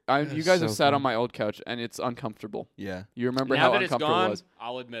so. You guys have so sat fun. on my old couch and it's uncomfortable. Yeah. You remember now how that it's uncomfortable gone, it was.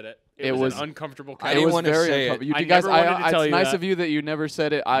 I'll admit it. It It was was- an uncomfortable I couch. didn't It was wanna very say it. uncomfortable. I You guys, never wanted to tell it's you nice that. of you that you never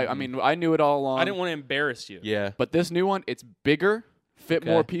said it. I mean, I knew it all along. I didn't want to embarrass you. Yeah. But this new one, it's bigger, fit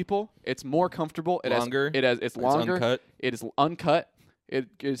Okay. more people. It's more comfortable. It Longer? It's longer. It's uncut. It is uncut. It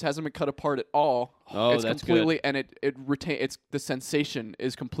hasn't been cut apart at all. Oh, it's that's completely and it retain. It's the sensation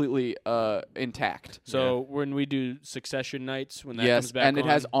is completely intact. So when we do Succession nights, when that Yes, comes back and it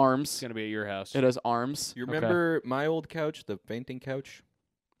has on, it's arms. gonna be at your house. It has arms. You Okay. remember my old couch, the fainting couch?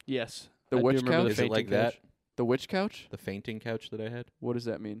 Yes. The I do witch remember couch? the Is it fainting like that? couch. The witch couch. The fainting couch that I had? What does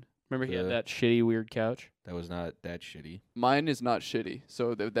that mean? Remember he had The- that shitty weird couch? That was not that shitty. Mine is not shitty.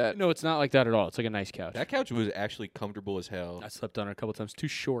 So that No, it's not like that at all. It's like a nice couch. That couch was actually comfortable as hell. I slept on it a couple times. Too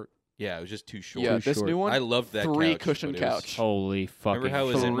short. Yeah, it was just too short. yeah, too this short. new one. I loved that three couch, cushion but it was- couch. Holy fucking Remember how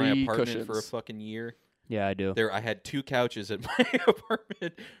it was in my Three apartment for a cushions. fucking year? Yeah, I do. I had 2 couches at my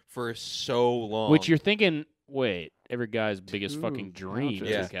apartment for so long. Which you're thinking, wait, every guy's biggest Two fucking dream couches. is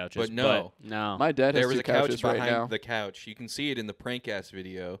Yeah, two couches. but no. no. My dad there has was 2 a couch couches behind right now. the couch. You can see it in the prankcast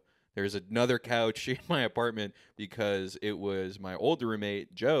video. There's another couch in my apartment because it was my old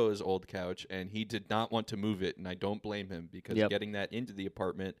roommate Joe's old couch, and he did not want to move it, and I don't blame him because Yep. getting that into the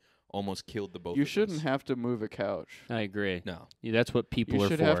apartment almost killed the both. You of shouldn't us. have to move a couch. I agree. No. Yeah, that's what people You are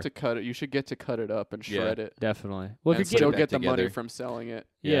should for. have to cut it. You should get to cut it up and Yeah. shred it. Definitely. Well, if And you're put it Still getting, back get the money together. from selling it.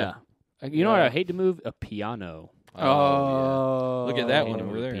 yeah. You know what Yeah. I hate to move? A piano. Oh, Look at that I hate one to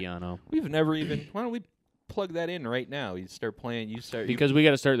over move a there. Piano. We've never even. Why don't we plug that in right now? You start playing. You start Because we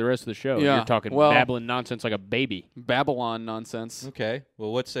got to start the rest of the show. Yeah, You're talking well- babbling nonsense like a baby. Babylon nonsense. Okay.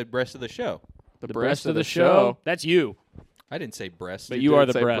 Well, what's the rest of the show? The The breast rest of the show. That's you. I didn't say breast. But You you did are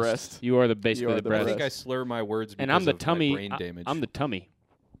the say breast. breast. You are basically are the the I breast. think I slur my words because And I'm the of tummy. my brain damage. I'm the tummy.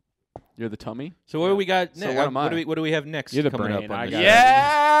 You're the tummy. so what do we got So next? what am I? What do we have next? You're the coming brain. up on I the got show? it.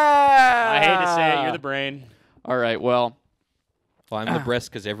 Yeah. I hate to say it. You're the brain. All right. Well, Well, I'm the breast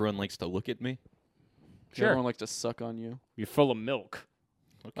because everyone likes to look at me. Sure. everyone likes to suck on you. You're full of milk.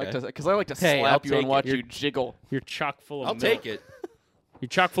 Okay. Because I like to Hey, slap I'll you and take watch it. you jiggle. You're chock full of I'll milk. take it. You're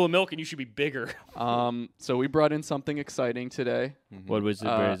chock full of milk, and you should be bigger. So we brought in something exciting today. What was it?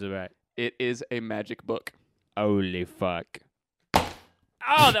 Uh, What is it about? It is a magic book. Holy fuck.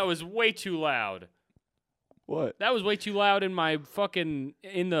 Oh, that was way too loud. What? That was way too loud in my fucking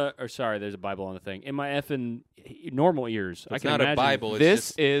sorry, there's a Bible on the thing. In my effing normal ears. I It's can not imagine. a Bible. It's This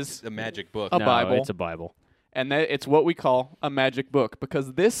just is a magic book. a No, Bible. It's a Bible. And that it's what we call a magic book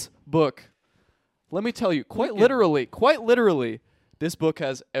because this book, let me tell you, quite literally, this book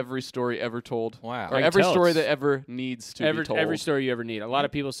has every story ever told. Wow. Or I can every tell story it's- that ever needs to be told. Every story you ever need. A lot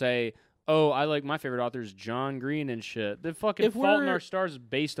of people say, "Oh, I like my favorite author is John Green and shit." The fucking If Fault in we're- Our Stars is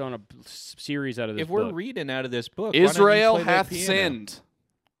based on a series out of this If we're book. reading out of this book, why don't you Israel play that hath piano? sinned.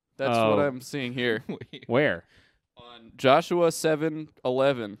 That's Oh. what I'm seeing here. Where? On Joshua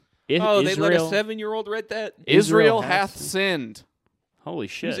 7:11. Oh, they let a Israel? 7-year-old write that? Israel hath hath sinned. Holy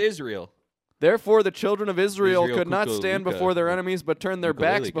shit. Who's Israel? Therefore, the children of Israel Israel could not Kuka stand Luka. before their enemies, but turned their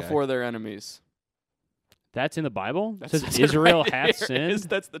backs Ukulele guy. before their enemies. That's in the Bible? It That's says Israel hath sinned?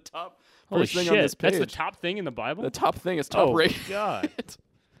 That's the top Holy first thing shit. on this page. That's the top thing in the Bible? The top thing is top Oh, rated. God.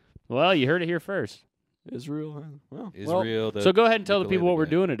 Well, you heard it here first. Israel. Well, Israel. So go ahead and tell the ukulele people what we're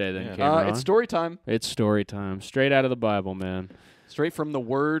guy. doing today then, Yeah. Cameron. it's story time. It's story time. Straight out of the Bible, man. Straight from the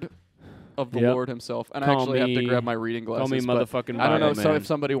word of the Yep. Lord himself. And I Call actually have to me- grab my reading Call glasses. me but motherfucking I don't know Bible so man. if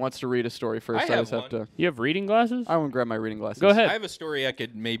somebody wants to read a story first. I I have just have one. to. You have reading glasses? I want to grab my reading glasses. Go ahead. I have a story I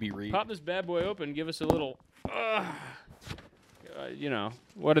could maybe read. Pop this bad boy open. Give us a little.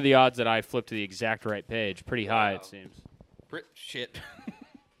 What are the odds that I flip to the exact right page? Pretty high, it seems. Shit.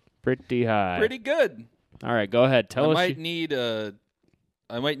 Pretty high. Pretty good. All right, go ahead. Tell I us.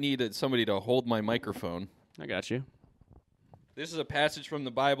 might need somebody to hold my microphone. I got you. This is a passage from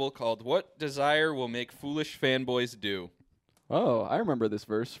the Bible called "What Desire Will Make Foolish Fanboys Do." Oh, I remember this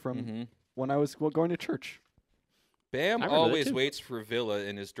verse from Mm-hmm. when I was going to church. Bam I remember that always too. waits for Villa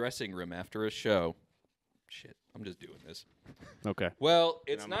in his dressing room after a show. Shit, I'm just doing this. Okay. Well,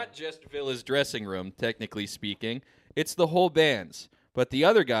 it's not just Villa's dressing room, technically speaking. It's the whole band's. But the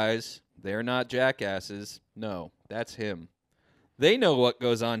other guys, they're not jackasses. No, that's him. They know what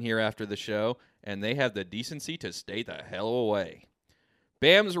goes on here after the show, and they have the decency to stay the hell away.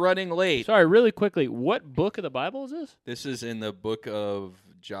 Bam's running late. Sorry, really quickly. What book of the Bible is this? This is in the book of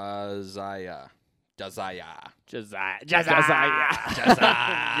Josiah. Josiah.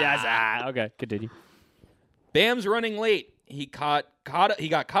 Okay, continue. Bam's running late. He got caught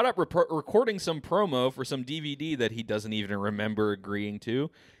up recording some promo for some DVD that he doesn't even remember agreeing to.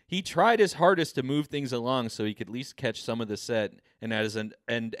 He tried his hardest to move things along so he could at least catch some of the set. And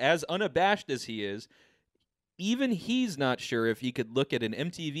as unabashed as he is, even he's not sure if he could look at an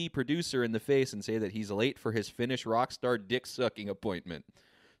MTV producer in the face and say that he's late for his Finnish rock star dick sucking appointment.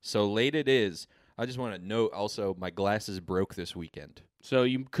 So late it is. I just want to note also my glasses broke this weekend. So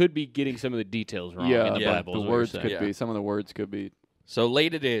you could be getting some of the details wrong in the yeah, Bible. the is what you're words saying. could Yeah. be. Some of the words could be. So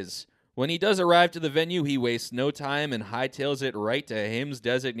late it is. When he does arrive to the venue, he wastes no time and hightails it right to him's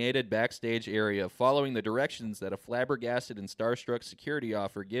designated backstage area, following the directions that a flabbergasted and starstruck security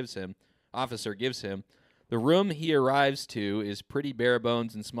officer gives him. The room he arrives to is pretty bare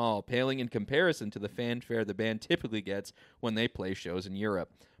bones and small, paling in comparison to the fanfare the band typically gets when they play shows in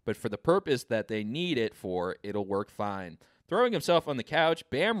Europe. But for the purpose that they need it for, it'll work fine. Throwing himself on the couch,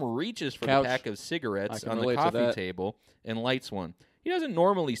 Bam reaches for Couch. the pack of cigarettes I can on the relate to coffee that. table and lights one. He doesn't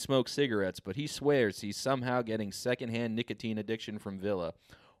normally smoke cigarettes, but he swears he's somehow getting secondhand nicotine addiction from Villa.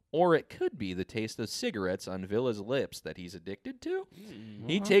 Or it could be the taste of cigarettes on Villa's lips that he's addicted to.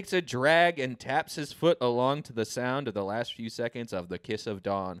 He takes a drag and taps his foot along to the sound of the last few seconds of The Kiss of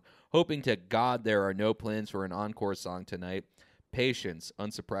Dawn, hoping to God there are no plans for an encore song tonight. Patience,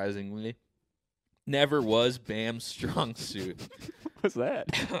 unsurprisingly, never was Bam's strong suit. What's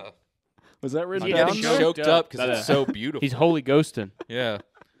that? Was that written I'm He's getting down there? choked up because That- it's so beautiful. He's holy ghosting. Yeah.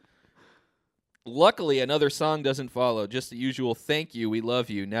 Luckily, another song doesn't follow. Just the usual "Thank you, we love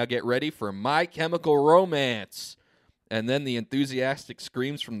you." Now get ready for My Chemical Romance. And then the enthusiastic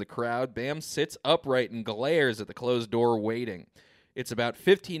screams from the crowd. Bam sits upright and glares at the closed door, waiting. It's about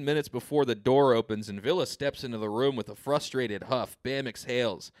 15 minutes before the door opens, and Villa steps into the room with a frustrated huff. Bam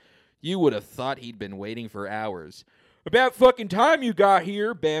exhales. You would have thought he'd been waiting for hours. About fucking time you got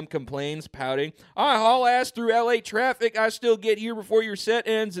here, Bam complains, pouting. I haul ass through LA traffic. I still get here before your set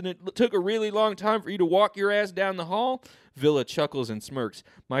ends, and it took a really long time for you to walk your ass down the hall. Villa chuckles and smirks.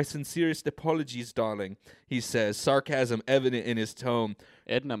 My sincerest apologies, darling, he says, sarcasm evident in his tone.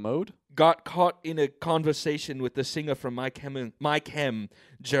 Edna Mode? Got caught in a conversation with the singer from My Chem.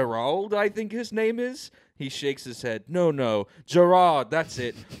 Gerald, I think his name is? He shakes his head. No, Gerard, that's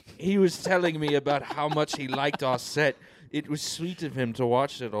it. He was telling me about how much he liked our set. It was sweet of him to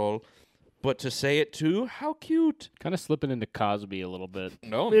watch it all. But to say it too, how cute. Kind of slipping into Cosby a little bit.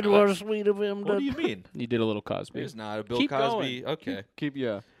 No, It was sweet of him. What do you mean? You did a little Cosby. There's not a Bill Keep Cosby. going. Okay. Keep,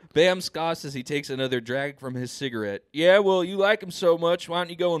 yeah. Bam scoffs as he takes another drag from his cigarette. Yeah, well, you like him so much, why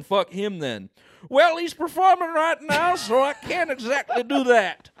don't you go and fuck him then? Well, he's performing right now, so I can't exactly do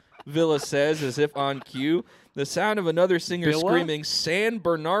that, Villa says as if on cue. The sound of another singer Villa? screaming, San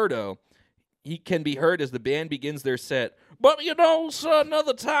Bernardo. He can be heard as the band begins their set. But you know, sir,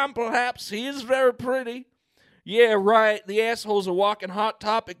 another time perhaps. He is very pretty. Yeah, right. The asshole's a walking Hot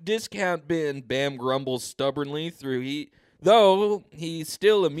Topic discount bin, Bam grumbles stubbornly though he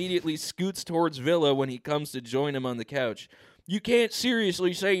still immediately scoots towards Villa when he comes to join him on the couch. You can't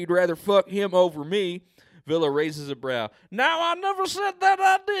seriously say you'd rather fuck him over me. Villa raises a brow. Now, I never said that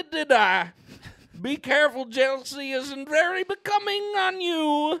I did I? Be careful, jealousy isn't very becoming on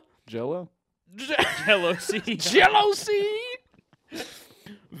you. Jello? Jello seed. Jello seed?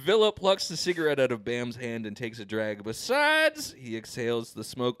 Villa plucks the cigarette out of Bam's hand and takes a drag. Besides, he exhales, the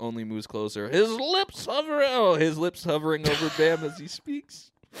smoke only moves closer. His lips hovering over Bam as he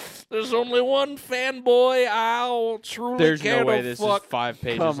speaks. There's only one fanboy I'll truly There's care no way to this fuck. is 5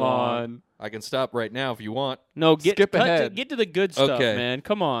 pages Come long. on. I can stop right now if you want. No, Skip ahead. Get to the good stuff, Okay. man.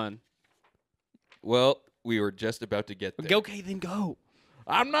 Come on. Well, we were just about to get there. Okay, then go.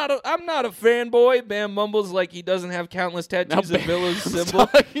 I'm not a fanboy. Bam mumbles like he doesn't have countless tattoos of Villa's symbol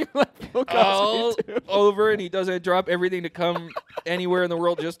all over, and he doesn't drop everything to come anywhere in the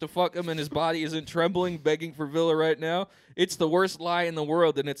world just to fuck him, and his body isn't trembling, begging for Villa right now. It's the worst lie in the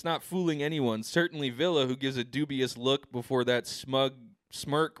world, and it's not fooling anyone. Certainly Villa, who gives a dubious look before that smug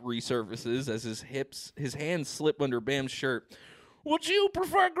smirk resurfaces as his hands slip under Bam's shirt. Would you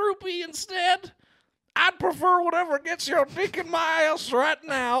prefer groupie instead? I'd prefer whatever gets your dick in my ass right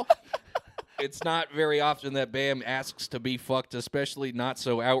now. It's not very often that Bam asks to be fucked, especially not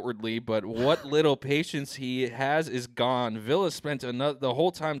so outwardly, but what little patience he has is gone. Villa spent the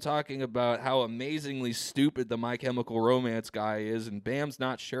whole time talking about how amazingly stupid the My Chemical Romance guy is, and Bam's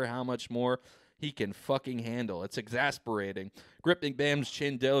not sure how much more he can fucking handle. It's exasperating. Gripping Bam's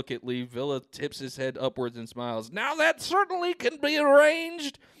chin delicately, Villa tips his head upwards and smiles. Now that certainly can be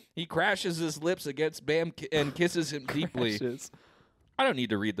arranged. He crashes his lips against Bam and kisses him deeply. I don't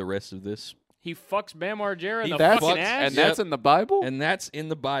need to read the rest of this. He fucks Bam Margera in He the fucks- fucking ass. And that's in the Bible? And that's in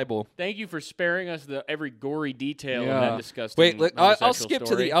the Bible. Thank you for sparing us every gory detail Yeah. of that disgusting. Wait, I'll homosexual skip story.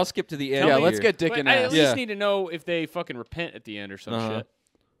 to the end. Yeah, here. let's get dick But and I ass. at least Yeah. need to know if they fucking repent at the end or some shit.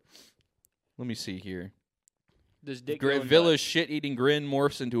 Let me see here. Does Dick Villa's shit-eating grin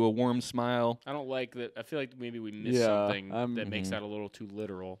morphs into a warm smile. I don't like that. I feel like maybe we missed Yeah, something that makes Mhm. that a little too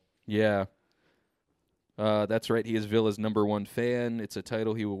literal. Yeah. That's right. He is Villa's #1 fan. It's a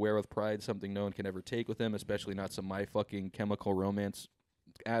title he will wear with pride, something no one can ever take with him, especially not some My Fucking Chemical Romance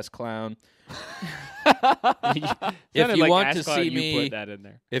ass clown. If Sounded you like want to Ascot, see you me, put that in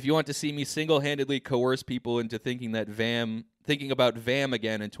there. if you want to see me single-handedly coerce people into thinking about VAM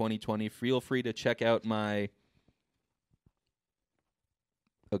again in 2020, feel free to check out my.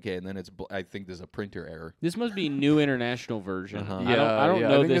 Okay, and then I think there's a printer error. This must be New International Version. Uh-huh. I don't Yeah, I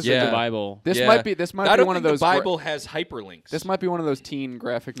know think this this is is- the Bible. This Yeah. might be I don't one of think those the Bible has hyperlinks. this might be one of those teen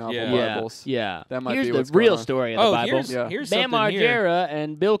graphic novel Yeah. Bibles. Yeah. That might Here's be the what's going real on. story of the Bible. here's Bam something here. Margera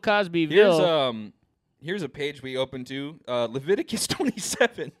and Bill Cosby. Here's a page we opened to Leviticus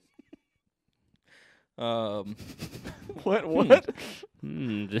 27. What?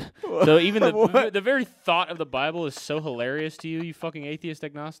 So even the very thought of the Bible is so hilarious to you, you fucking atheist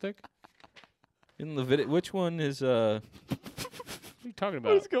agnostic. In which one is What are you talking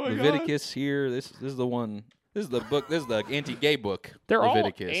about? What's going Leviticus here? This is the one. This is the book. This is the anti-gay book. They're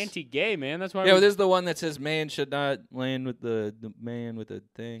Leviticus. all anti-gay, man. That's why. Yeah, this is the one that says man should not land with the man with the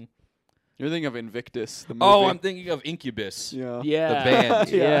thing. You're thinking of Invictus, the movie. Oh, I'm thinking of Incubus. yeah. yeah, the band.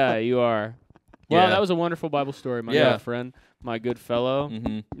 yeah, you are. Well, Yeah. that was a wonderful Bible story, my Yeah. good friend, my good fellow.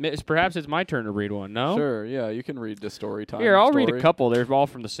 Mm-hmm. Perhaps it's my turn to read one. No, Sure, yeah, you can read the story time. Here, I'll read a story. couple. They're all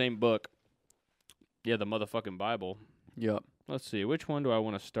from the same book. Yeah, the motherfucking Bible. Yep. Let's see. Which one do I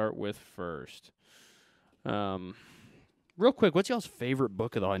want to start with first? Real quick, what's y'all's favorite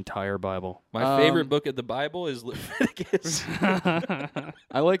book of the entire Bible? My favorite book of the Bible is Leviticus.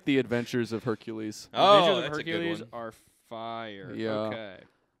 I like the Adventures of Hercules. Adventures of that's a good Hercules one. are fire. Yeah. Okay.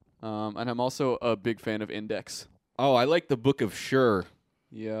 And I'm also a big fan of Index. Oh, I like the book of Shur.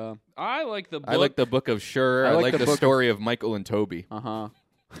 Yeah. I like the book. I like the book of Shur. I like the book story of Michael and Toby. Uh-huh.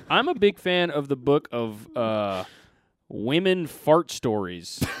 I'm a big fan of the book of women fart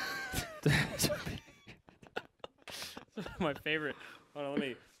stories. My favorite. Hold on,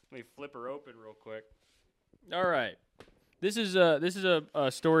 let me flip her open real quick. All right. This is a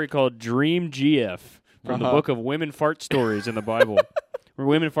story called Dream GF from the book of Women Fart Stories in the Bible. Or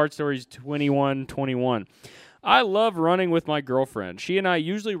Women Fart Stories 21:21. I love running with my girlfriend. She and I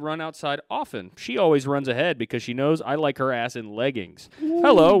usually run outside often. She always runs ahead because she knows I like her ass in leggings.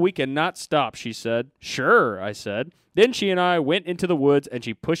 Hello, we cannot stop, she said. Sure, I said. Then she and I went into the woods and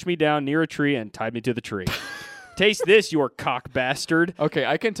she pushed me down near a tree and tied me to the tree. Taste this, you cock bastard. Okay,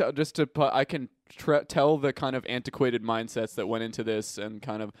 I can tell I can tell the kind of antiquated mindsets that went into this, and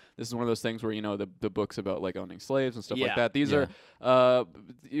kind of this is one of those things where the books about like owning slaves and stuff like Yeah. that. These are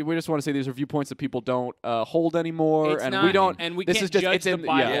we just want to say these are viewpoints that people don't hold anymore, It's and not- we don't. And we this can't is just judge it's the in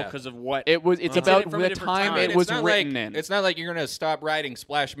Bible yeah. because of what It's Uh-huh. about From a the different time time. it And was it's not written like, in. It's not like you're gonna stop riding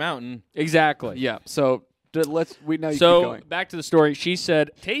Splash Mountain. exactly. Yeah. So now you keep So going. back to the story. She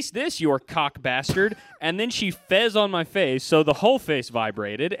said, "Taste this, you cock bastard," and then she fez on my face, so the whole face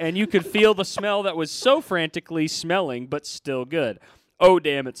vibrated, and you could feel the smell that was so frantically smelling, but still good. Oh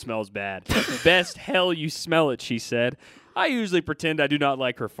damn, it smells bad. Best hell you smell it, she said. I usually pretend I do not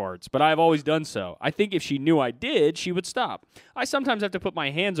like her farts, but I have always done so. I think if she knew I did, she would stop. I sometimes have to put my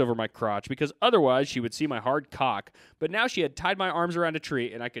hands over my crotch because otherwise she would see my hard cock, but now she had tied my arms around a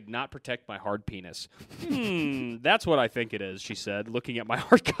tree and I could not protect my hard penis. That's what I think it is, she said, looking at my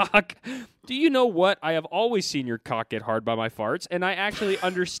hard cock. Do you know what? I have always seen your cock get hard by my farts, and I actually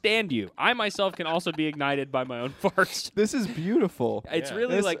understand you. I myself can also be ignited by my own farts. This is beautiful. It's Yeah.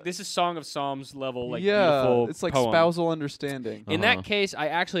 really This- like, this is Song of Psalms level, like, yeah, beautiful it's like poem. spousal understanding. In that case, I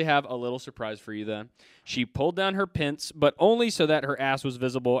actually have a little surprise for you then. She pulled down her pants, but only so that her ass was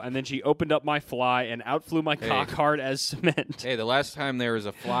visible, and then she opened up my fly and outflew my cock hard as cement. Hey, the last time there was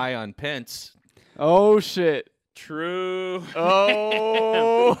a fly on Pence. Oh shit. True.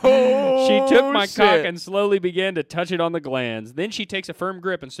 Oh. She took my cock shit. and slowly began to touch it on the glands. Then she takes a firm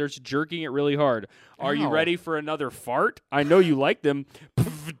grip and starts jerking it really hard. Are you Ow. ready for another fart? I know you like them.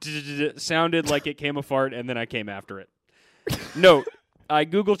 Sounded like it came a fart, and then I came after it. Note, I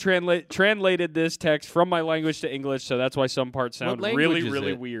Google translated this text from my language to English, so that's why some parts sound language really, is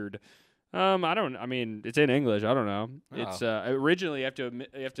really it? weird. I mean, it's in English. I don't know. It's originally you have to.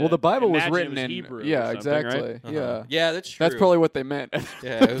 Well, the Bible was imagine it written in Hebrew. yeah, or something, right? exactly. Yeah. Yeah, that's true. That's probably what they meant.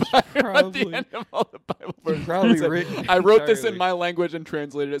 Yeah, it was At the probably end of all the Bible verses. probably It's like, written I wrote this in entirely. my language and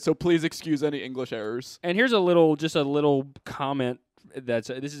translated it, so please excuse any English errors. And here's a little comment. This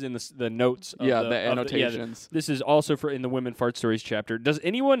is in the notes. Of Yeah, the the of annotations. this is also in the Women Fart Stories chapter. Does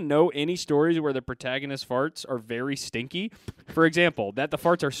anyone know any stories where the protagonist farts are very stinky? For example, that the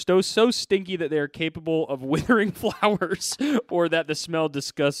farts are so stinky that they are capable of withering flowers, or that the smell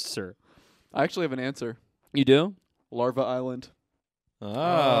disgusts her. I actually have an answer. You do? Larva Island.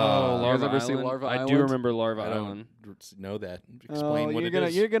 Oh, You guys ever see Larva I do Island? remember Larva I Island. don't know that. Oh, Explain what you're it gonna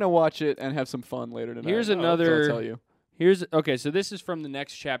is. you're gonna watch it and have some fun later tonight. Here's That's what another- I'll tell you. Okay, so this is from the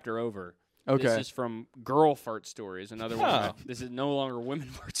next chapter over. Okay. This is from Girl Fart Stories, another one. Oh. This is no longer Women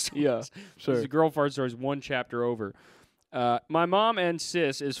Fart Stories. Yeah, This sure. is Girl Fart Stories, one chapter over. My mom and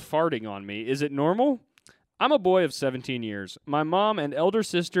sis is farting on me. Is it normal? I'm a boy of 17 years. My mom and elder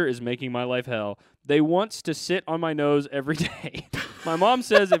sister is making my life hell. They wants to sit on my nose every day. My mom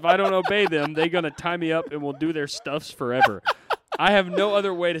says if I don't obey them, they gonna tie me up and will do their stuffs forever. I have no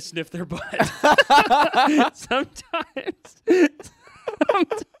other way to sniff their butt. Sometimes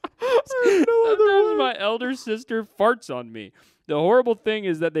my elder sister farts on me. The horrible thing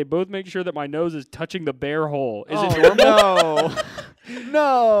is that they both make sure that my nose is touching the bare hole. Is it normal? No.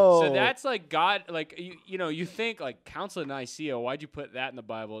 No. So that's like God, like you think like Council of Nicaea. Why'd you put that in the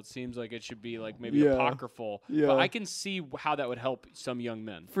Bible? It seems like it should be like maybe Yeah. apocryphal. Yeah. But I can see how that would help some young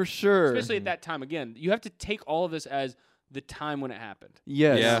men, for sure. especially at that time. Again, you have to take all of this as the time when it happened.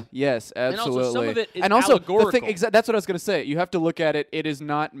 Yes. Yeah. Yes. also Absolutely. some of it is and also the allegorical. thing. That's what I was going to say. You have to look at it. It is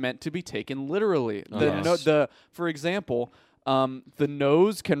not meant to be taken literally. Yes. For example, the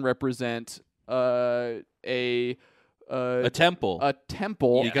nose can represent a temple. a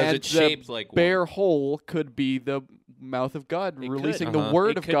temple Because and it's shaped like one. bare hole could be the mouth of God It releasing could. the Uh-huh.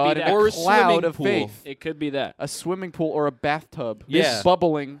 word It of could God be in that. a Or a cloud swimming of pool. faith. It could be that. A swimming pool or a bathtub. Yeah.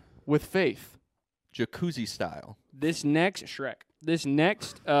 bubbling with faith. Jacuzzi style. This next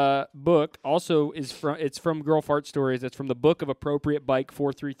book also is from Girl Fart Stories. It's from the Book of Appropriate Bike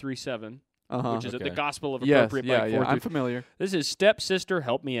 4337, Uh-huh. which is Okay. the Gospel of Yes, Appropriate yeah, Bike yeah. 4337. I'm familiar. This is Stepsister,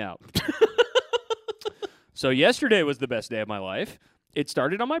 Help Me Out. So yesterday was the best day of my life. It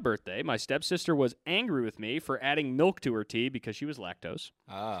started on my birthday. My stepsister was angry with me for adding milk to her tea because she was lactose.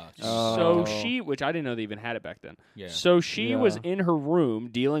 Ah. So Oh. which I didn't know they even had it back then. Yeah. So she was Yeah. in her room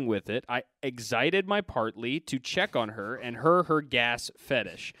dealing with it. I exited my partly to check on her and her gas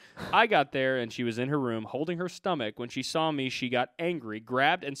fetish. I got there and she was in her room holding her stomach. When she saw me, she got angry,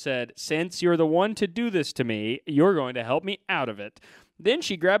 grabbed and said, "Since you're the one to do this to me, you're going to help me out of it." Then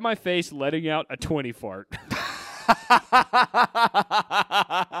she grabbed my face, letting out a 20 fart.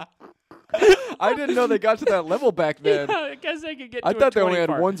 I didn't know they got to that level back then. Yeah, I guess they could get I to thought a they only 20 had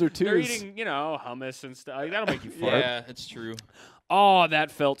fart. ones or They're twos. eating, hummus and stuff. That'll make you fart. Yeah, it's true. Oh,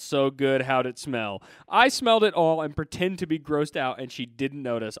 that felt so good. How'd it smell? I smelled it all and pretend to be grossed out, and she didn't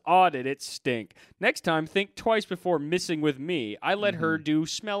notice. Oh, did it stink. Next time, think twice before missing with me. I let her do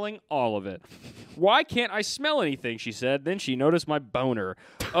smelling all of it. Why can't I smell anything, she said. Then she noticed my boner.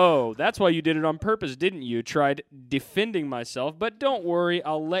 Oh, that's why you did it on purpose, didn't you? Tried defending myself, but don't worry,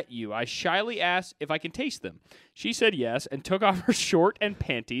 I'll let you. I shyly asked if I can taste them. She said yes and took off her short and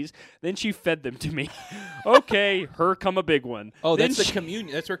panties. Then she fed them to me. Okay, her come a big one. Oh, Then that's the she-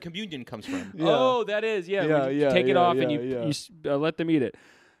 communion. That's where communion comes from. Yeah. Oh, that is, yeah. Yeah, when you yeah, take it yeah, off and yeah, you, yeah. let them eat it.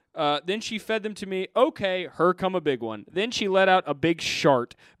 Then she fed them to me. Okay, her come a big one. Then she let out a big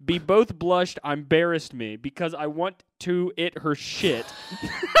shart. Be both blushed, embarrassed me because I want to eat her shit.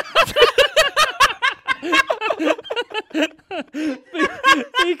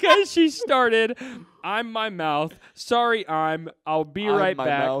 Because she started, I'm my mouth. Sorry, I'll be I'm right my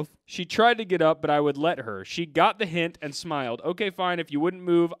back. mouth. She tried to get up, but I would let her. She got the hint and smiled. Okay, fine. If you wouldn't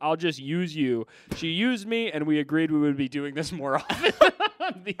move, I'll just use you. She used me, and we agreed we would be doing this more often.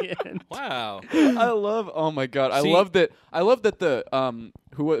 The end. Wow. I love. Oh my god, I See- love that. I love that the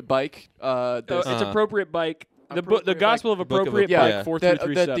bike. So This, it's appropriate bike. The book, the Appropriate Gospel of Book of Appropriate yeah. Bike Yeah.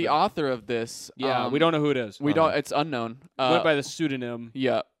 4337. that the author of this. Yeah, we don't know who it is. We don't. It's unknown. Went by the pseudonym.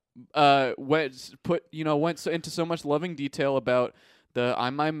 Yeah. Went into so much loving detail about the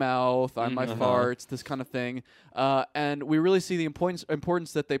I'm my mouth, I'm my farts, this kind of thing, and we really see the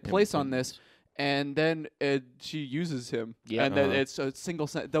importance that they place on this. And then she uses him, Yeah. and then it's a single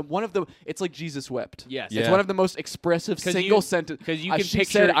sentence. It's like Jesus wept. Yes. It's Yeah. one of the most expressive 'Cause single you- sentence. 'cause you can she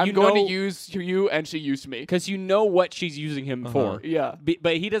picture- said, "I'm you going know- to use you," and she used me. Because you know what she's using him for. Yeah.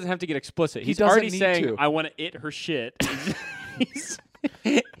 But he doesn't have to get explicit. He's doesn't already need saying, to. I want to eat her shit.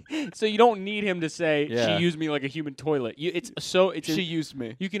 So you don't need him to say, Yeah. she used me like a human toilet. She used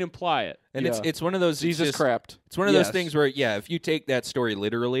me. you can imply it. And Yeah. it's one of those Jesus it's just- crapped. It's one of those Yes. things where if you take that story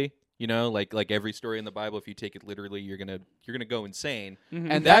literally, like every story in the Bible, if you take it literally, you're gonna go insane.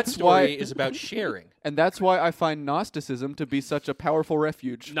 Mm-hmm. And That that's story why is about sharing. And that's why I find Gnosticism to be such a powerful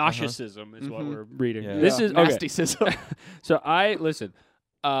refuge. Gnosticism is what we're reading. Yeah. This Yeah. is okay. Gnosticism. So listen.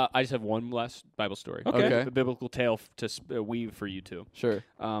 I just have one last Bible story. Okay. A biblical tale to weave for you two. Sure.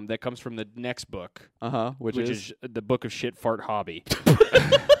 That comes from the next book, Which is the book of shit fart hobby.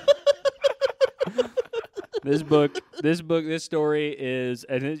 This story is,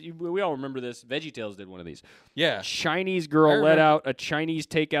 we all remember this. VeggieTales did one of these. Yeah. Chinese I girl let remember. out a Chinese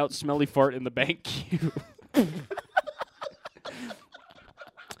takeout smelly fart in the bank queue.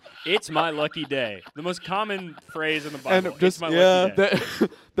 It's my lucky day. The most common phrase in the Bible. and just it's my lucky day.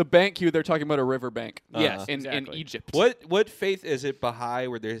 the bank queue. They're talking about a river bank. Yes, in exactly. Egypt. What faith is it Baha'i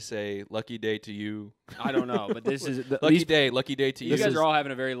where they say "lucky day to you"? I don't know, but this is Lucky day to you. You guys are all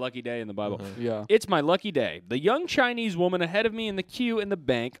having a very lucky day in the Bible. Yeah. It's my lucky day. The young Chinese woman ahead of me in the queue in the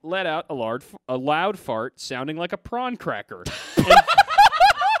bank let out a loud fart sounding like a prawn cracker.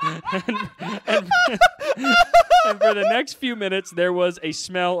 And for the next few minutes, there was a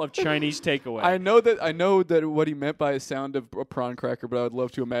smell of Chinese takeaway. I know that what he meant by a sound of a prawn cracker, but I would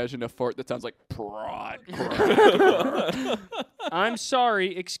love to imagine a fart that sounds like prawn cracker. I'm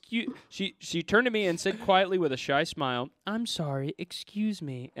sorry, She turned to me and said quietly with a shy smile, "I'm sorry, excuse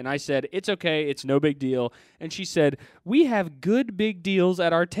me." And I said, "It's okay, it's no big deal." And she said, "We have good big deals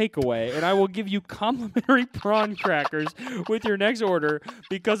at our takeaway, and I will give you complimentary prawn crackers with your next order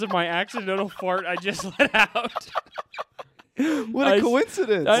because of my accidental fart I just let out." What a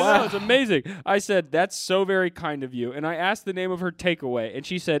coincidence! I know, it's amazing. I said, "That's so very kind of you." And I asked the name of her takeaway, and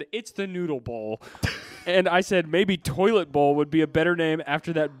she said, "It's the Noodle Bowl." And I said, "Maybe Toilet Bowl would be a better name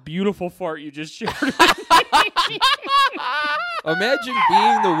after that beautiful fart you just shared." Imagine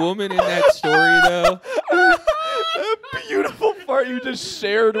being the woman in that story, though. Beautiful fart you just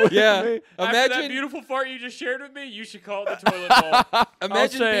shared with Yeah. me. After that Imagine beautiful fart you just shared with me, you should call it the toilet bowl.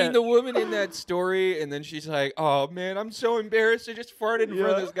 Imagine say being it. the woman in that story, and then she's like, "Oh man, I'm so embarrassed. I just farted in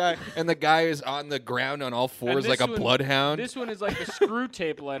front of this guy," and the guy is on the ground on all fours And like a this one- bloodhound. This one is like the screw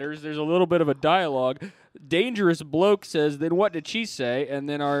tape letters. There's a little bit of a dialogue. Dangerous bloke says, "Then what did she say?" And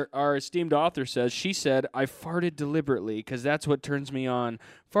then our esteemed author says, "She said I farted deliberately because that's what turns me on.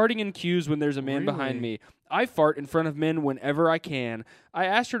 Farting in queues when there's a man behind me. I fart in front of men whenever I can. I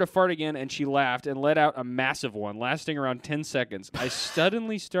asked her to fart again, and she laughed and let out a massive one, lasting around 10 seconds. I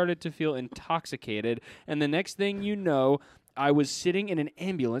suddenly started to feel intoxicated, and the next thing you know, I was sitting in an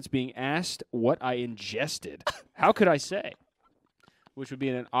ambulance being asked what I ingested. How could I say?" Which would be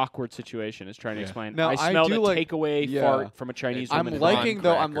in an awkward situation, is trying to explain. Now, I I smelled do a like- takeaway yeah. fart from a Chinese I'm woman. liking I'm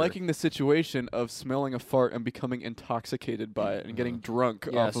cracker. liking the situation of smelling a fart and becoming intoxicated by it and getting drunk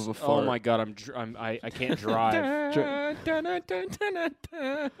Yes. off of a fart. Oh my god, I can't drive.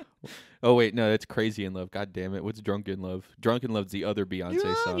 Oh wait, no, that's Crazy in Love. God damn it, what's Drunk in Love? Drunk in Love's the other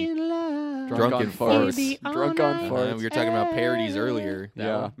Beyonce song. Drunk on Drunken farts. farts. Drunk on farts. We were talking about parodies earlier. That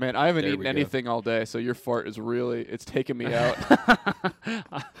Yeah, one. man, I haven't There eaten we go. anything all day, so your fart is it's taking me out.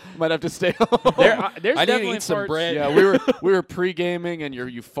 Might have to stay home. There's I need to definitely eat some farts- bread. Yeah, we were pre-gaming and you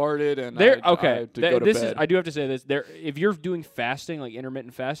farted and There, I okay. had to go to This bed. is. I do have to say this. There, if you're doing fasting, like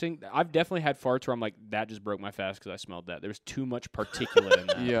intermittent fasting, I've definitely had farts where I'm like, that just broke my fast because I smelled that. There was too much particulate in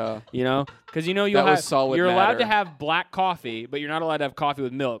that. Yeah. You know, because you'll That was have solid you're allowed matter. to have black coffee, but you're not allowed to have coffee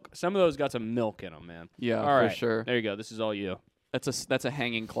with milk. Some of those got some milk in them, man. Yeah, All for right, sure. There you go. This is all you. That's a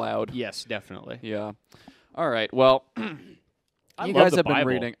hanging cloud. Yes, definitely. Yeah. All right. Well, I you love guys the have been Bible.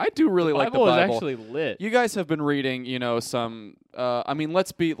 reading. I do really like the Bible Bible. is actually lit. You guys have been reading, some. I mean,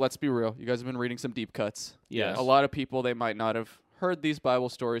 let's be real. You guys have been reading some deep cuts. Yes. A lot of people, they might not have heard these Bible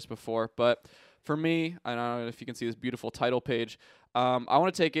stories before, but for me, I don't know if you can see this beautiful title page. I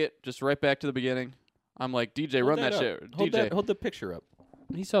want to take it just right back to the beginning. I'm like, DJ, run that up. shit. Hold, DJ, hold the picture up.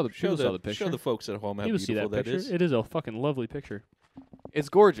 He saw the Show saw the picture. Show the folks at home how He will see beautiful that picture. is. It is a fucking lovely picture. it's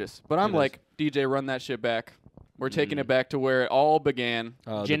gorgeous. But I'm It is. like, DJ, run that shit back. We're taking it back to where it all began.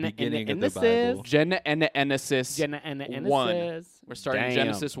 The Jenna beginning and of the the Bible. Genesis. and One. We're starting Damn.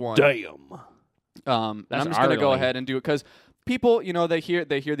 Genesis 1. Damn. And I'm That's just gonna go early. ahead and do it because people, they hear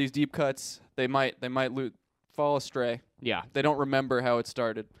these deep cuts. They might fall astray. Yeah. They don't remember how it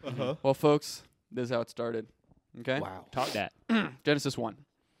started. Uh-huh. Well, folks, this is how it started. Okay. Wow. Talk that. Genesis 1.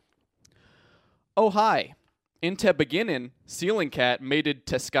 Oh hi, in te beginning, ceiling cat mated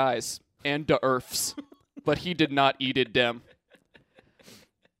te skies and de earths, but he did not eated them.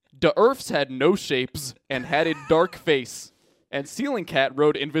 De earths had no shapes and had a dark face, and ceiling cat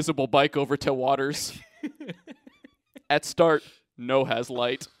rode invisible bike over te waters. At start, no has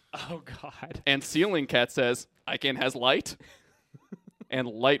light, Oh God. and ceiling cat says, I can has light, and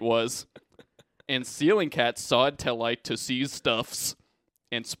light was, and ceiling cat sawed te light to seize stuffs,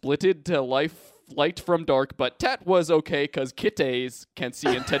 and splitted to light from dark, but tat was okay cause kittes can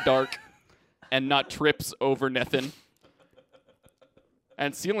see into dark, and not trips over nothin'.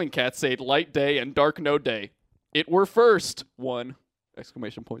 And ceiling cat said light day and dark no day. It were first one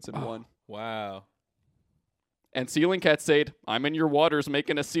exclamation points in one. Wow. And ceiling cat said, I'm in your waters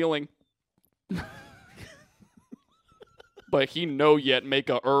making a ceiling. But he no yet make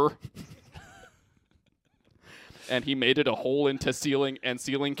a And he made it a hole into ceiling, and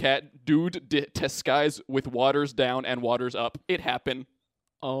ceiling cat dude te skies with waters down and waters up. It happened.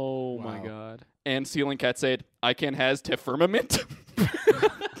 Oh my Wow. God. And ceiling cat said, I can has te firmament.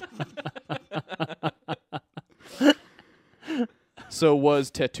 So was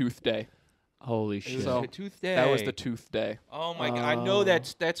te tooth day. Holy shit. So- Tooth Day. That was the tooth day. Oh my god! I know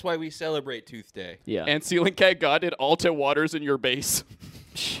that's why we celebrate Tooth Day. Yeah. And ceiling cat got it all te waters in your base.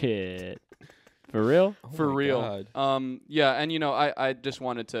 Shit. For real? Oh For my real. God. Yeah, and I just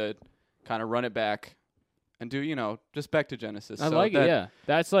wanted to kind of run it back and do, just back to Genesis. I So like that- it. Yeah.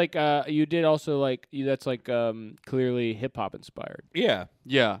 That's like you did also like that's like clearly hip hop inspired. Yeah.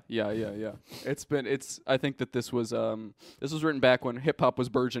 Yeah. I think that this was written back when hip hop was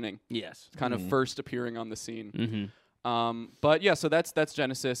burgeoning, Yes. kind of first appearing on the scene. Mm-hmm. But yeah, so that's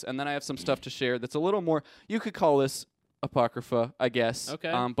Genesis, and then I have some stuff to share that's a little more. You could call this apocrypha, I guess.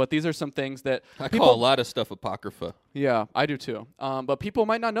 Okay. But these are some things that I people, call a lot of stuff apocrypha. Yeah, I do too. But people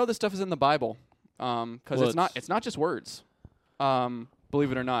might not know this stuff is in the Bible, because Well, it's not just words.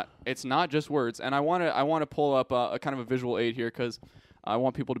 Believe it or not, it's not just words. And I want to pull up a kind of a visual aid here because I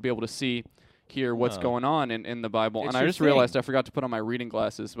want people to be able to see here what's Oh. going on in the Bible. It's And I your just realized I forgot to put on my reading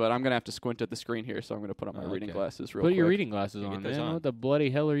glasses, but I'm gonna have to squint at the screen here, so I'm gonna put on my reading Okay. glasses real Put quick. your reading glasses You get on, those man. on. What the bloody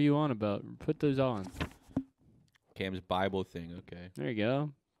hell are you on about? Put those on. Cam's Bible thing. Okay. There you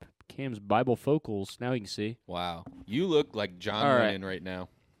go. Cam's Bible focals. Now you can see. Wow. You look like John All right. Lennon right now.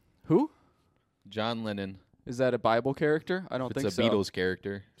 Who? John Lennon. Is that a Bible character? I don't It's think a so. Beatles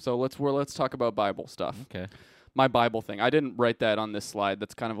character. So let's talk about Bible stuff. Okay. My Bible thing. I didn't write that on this slide.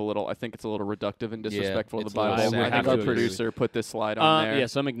 That's kind of a little. I think it's a little reductive and disrespectful of it's the a little Bible. sad. I I think have our to agree. producer put this slide on there. Yeah,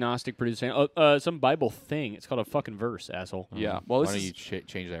 some agnostic producer some Bible thing. It's called a fucking verse, asshole. Yeah. Well, Why this don't is. you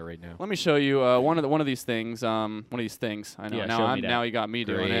change that right now? Let me show you one of these things. One of these things. I know. Yeah, now show me that. now you got me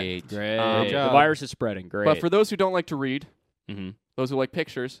doing it. Great. Good the job. virus is spreading. Great. But for those who don't like to read, mm-hmm. those who like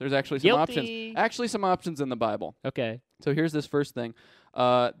pictures, there's actually some Guilty. options. Actually, some options in the Bible. Okay. So here's this first thing.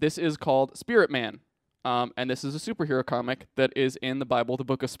 This is called Spirit Man. And this is a superhero comic that is in the Bible, the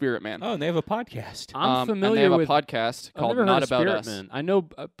book of Spirit Man. Oh, and they have a podcast. I'm and they familiar have with a podcast I've called never heard Not of About Spirit Us. Man. I know.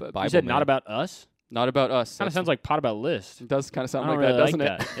 You Bible said Man. Not About Us. Not About Us. Kind of sounds like Pot About List. It does kind of sound I don't like really that, doesn't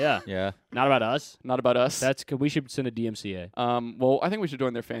like it? that. Yeah. Yeah. Not About Us. Not About Us. That's good. We should send a DMCA. Well, I think we should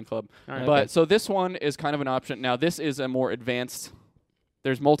join their fan club. All right. But so this one is kind of an option. Now, this is a more advanced.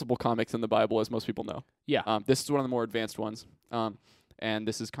 There's multiple comics in the Bible, as most people know. Yeah. This is one of the more advanced ones. And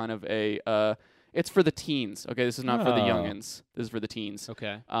this is kind of a. It's for the teens. Okay, this is not for the Oh. youngins. This is for the teens.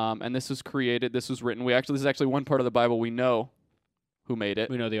 Okay. And this was created. This was written. This is actually one part of the Bible we know who made it.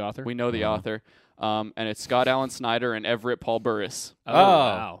 We know the author. We know the author. And it's Scott Allen Snyder and Everett Paul Burris. Oh, Oh.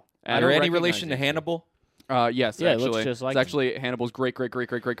 wow. And Are there any recognize relation to it. Hannibal? Yes, Yeah, it actually, looks just like it's actually Hannibal's great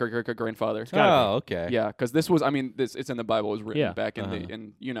grandfather. gotta Oh, okay. Yeah, because this was. I mean, it's in the Bible. It was written Yeah. back in Uh-huh. the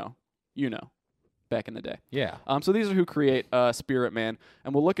in back in the day. Yeah. So these are who create Spirit Man,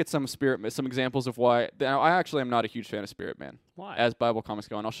 and we'll look at some examples of why. Now, I actually am not a huge fan of Spirit Man Why? as Bible comics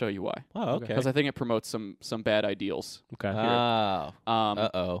go, and I'll show you why. Oh, okay. Because I think it promotes some bad ideals. okay. Oh.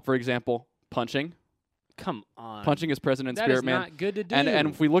 Uh-oh. For example, punching. Come on. Punching is present in That Spirit is Man. not good to do. And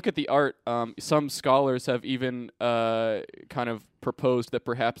if we look at the art, some scholars have even kind of proposed that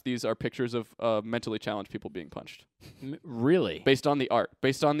perhaps these are pictures of mentally challenged people being punched, Really? based on the art.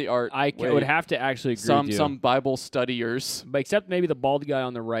 I would have to actually agree with you. some Bible studiers. But except maybe the bald guy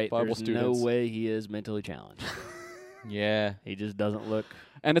on the right. Bible There's students. no way he is mentally challenged. Yeah. He just doesn't look.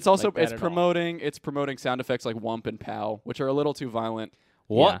 And it's also Like that it's at all. promoting sound effects like whump and pow, which are a little too violent.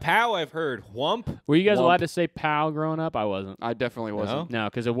 What? Yeah. Pow, I've heard. Whump? Were you guys Wump. allowed to say "pow" growing up? I wasn't. I definitely wasn't. No,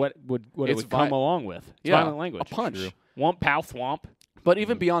 because of what it It's would come vi- along with. It's Yeah, violent language. a punch. True. Womp, pow, thwomp, But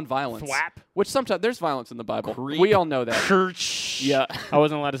even beyond violence, thwap. which sometimes there's violence in the Bible. Creep. We all know that. Church. Yeah. I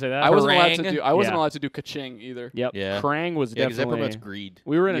wasn't allowed to say that. I wasn't allowed to Krang. do. I wasn't Yeah. allowed to do ka-ching either. Yep. Yeah. Krang was Yeah, because that definitely. promotes greed.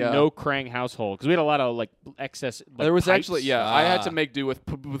 We were in Yeah. a no Krang household because we had a lot of like excess. Like, There was pipes. actually, yeah, I had to Ah. make do with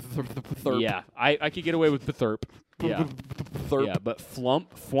thurp. Yeah, I could get away with the thurp. Yeah, Thurp. yeah, but thwomp,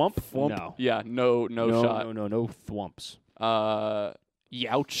 no, Yeah, no shot. no thwomps.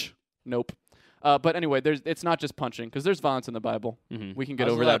 Youch. Nope. But anyway, it's not just punching because there's violence in the Bible. Mhm. We can I get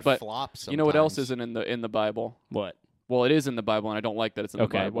was over allowed that. But flop you know what else sometimes. isn't in the Bible? What? Well, it is in the Bible, and I don't like that it's in the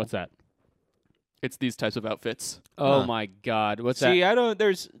Okay, Bible. what's that? It's these types of outfits. Oh Huh. my God, what's See, that? I don't.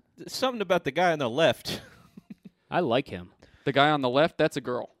 There's something about the guy on the left. I like him. The guy on the left, that's a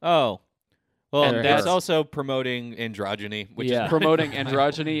girl. Oh. Well, And that's her. also promoting androgyny, which Yeah. is Promoting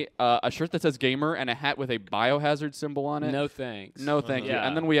androgyny, a shirt that says gamer, and a hat with a biohazard symbol on it. No thanks. No, thank you. Yeah.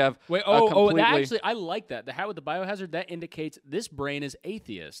 And then we have Wait, a that completely- actually, I like that. The hat with the biohazard, that indicates this brain is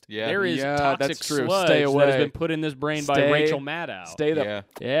atheist. Yeah. There is Yeah, toxic that's true. sludge Stay that has away. been put in this brain by Stay- Rachel Maddow. stay the yeah.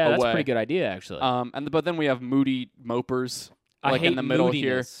 Yeah, that's a away. pretty good idea, actually. but then we have moody mopers, I like hate in the middle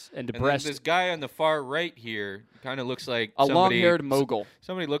here. moodiness and And then depressed. this guy on the far right here kind of looks like A somebody, long-haired mogul.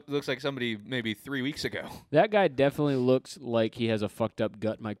 Somebody looks like somebody maybe 3 weeks ago. That guy definitely looks like he has a fucked up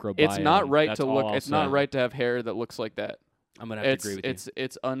gut microbiome. It's not right That's to all look. I'll it's say. not right to have hair that looks like that. I'm gonna have to agree with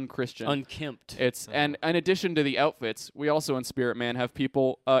It's unchristian. you. Unkempt. And in addition to the outfits, we also in Spirit Man have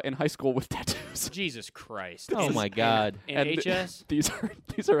people in high school with tattoos. Jesus Christ. Oh my God. In And HS? these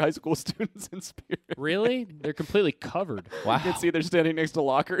are high school students in Spirit. Really? They're completely covered. Wow. You can see they're standing next to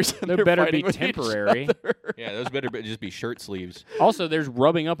lockers. And There they're better fighting be with each temporary. other. Yeah, those better just be shirt sleeves. Also, there's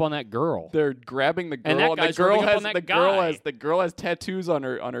rubbing up on that girl. They're grabbing the girl. And that guy's rubbing up on that guy. The girl has tattoos on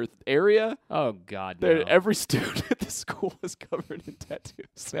her area. Oh God, They're- no. Every student at the school is covered in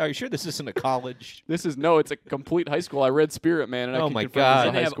tattoos. Are you sure this isn't a college? It's a complete high school. I read Spirit Man, and I Oh can my confirm God. this is a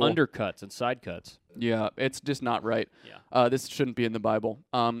and they high have school. undercuts and side cuts. Yeah, it's just not right. Yeah. This shouldn't be in the Bible.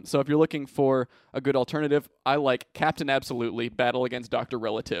 So if you're looking for a good alternative, I like Captain Absolutely, Battle Against Dr.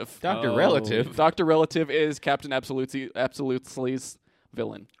 Relative. Dr. Oh. Relative. Dr. Relative is Captain Absolutely's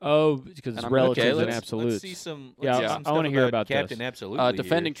villain. Oh, because it's I'm- relatives Okay, and let's absolutes. see some. Yeah, Let's see I- some I wanna stuff hear about this. Captain Absolutely.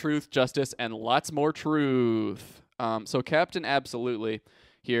 Defending here. truth, justice, and lots more truth. So Captain Absolutely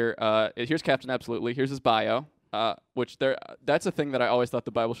here. Here's Captain Absolutely. Here's his bio. which that's a thing that I always thought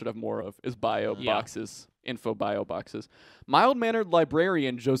the Bible should have more of, is bio Yeah. boxes, info bio boxes. Mild-mannered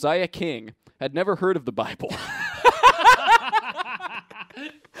librarian Josiah King had never heard of the Bible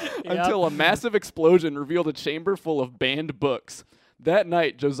until a massive explosion revealed a chamber full of banned books. That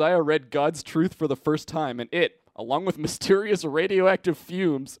night, Josiah read God's truth for the first time, and it, along with mysterious radioactive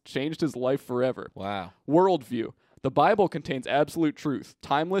fumes, changed his life forever. Wow. Worldview. The Bible contains absolute truth,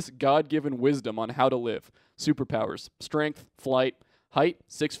 timeless, God-given wisdom on how to live. Superpowers. Strength, flight, height,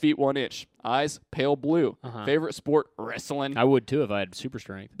 6 feet 1 inch. Eyes, pale blue. Favorite sport, wrestling. I would too if I had super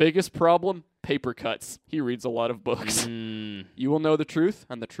strength. Biggest problem, paper cuts. He reads a lot of books. You will know the truth,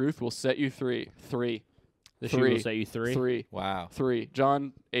 and the truth will set you free. The shoe will set you three. Three. Wow.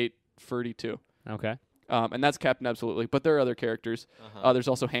 John 8:32. Okay. And that's Captain Absolutely. But there are other characters. There's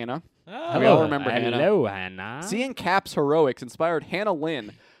also Hannah. Oh. We all remember Hannah. Hello, Hannah. Seeing Cap's heroics inspired Hannah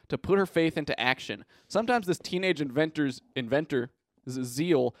Lynn to put her faith into action. Sometimes this teenage inventor's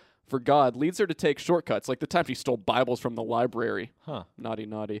zeal for God leads her to take shortcuts, like the time she stole Bibles from the library. Huh. Naughty,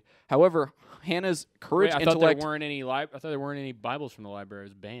 naughty. However, Hannah's courage, Wait, I thought intellect... there weren't any. I thought there weren't any Bibles from the library. It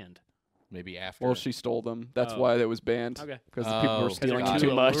was banned. Maybe after. Well, she stole them. That's Oh. why it was banned. Okay. Because the people were Oh, stealing got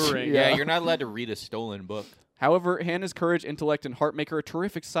too it. much. Alluring. Yeah, you're not allowed to read a stolen book. However, Hannah's courage, intellect, and heart make her a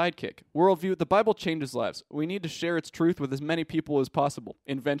terrific sidekick. Worldview, the Bible changes lives. We need to share its truth with as many people as possible.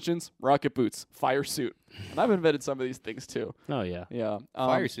 Inventions, rocket boots, fire suit. And I've invented some of these things too. Oh yeah. Yeah.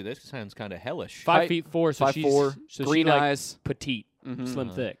 Fire suit. That sounds kind of hellish. 5'4", so 5'4", she's green like eyes. petite, slim,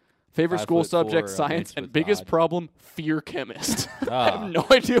 thick. Favorite 5'4", school subject, science, mates and with biggest God. problem, fear chemist. I Ah. have no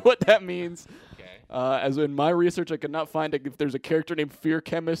idea what that means. Okay. As in my research, I could not find if there's a character named Fear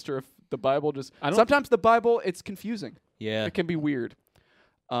Chemist or if the Bible just... I don't- Sometimes the Bible, it's confusing. Yeah. It can be weird.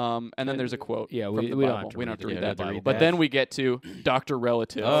 And then there's a quote Yeah, from we the don't Bible. have to We read don't have to it. read Yeah, that. don't have to read But that. then we get to Dr.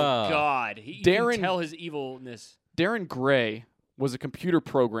 Relative. Oh. God, you Darren- can tell his evilness. Darren Gray was a computer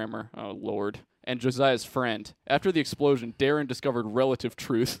programmer. Oh, Lord. And Josiah's friend. After the explosion, Darren discovered relative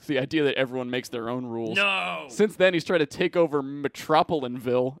truth, the idea that everyone makes their own rules. No. Since then, he's tried to take over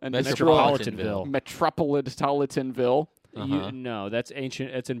Metropolinville and destroy Metropolitanville. Metropolitanville. No, that's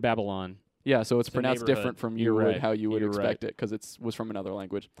ancient. It's in Babylon. Yeah, so it's pronounced neighborhood. different from You're right. how you would You're expect it because it was from another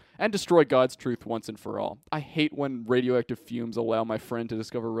language. And destroy God's truth once and for all. I hate when radioactive fumes allow my friend to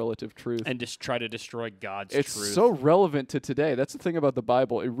discover relative truth. And just try to destroy God's It's truth. so relevant to today. That's the thing about the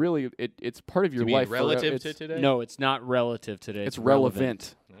Bible. It really it's part of your You mean life. relative it's, to today? No, it's not relative today. It's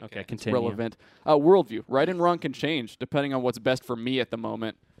relevant. Okay, It's continue. relevant. Worldview. Right and wrong can change depending on what's best for me at the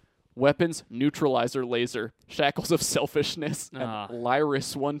moment. Weapons, neutralizer laser, shackles of selfishness, Ah. and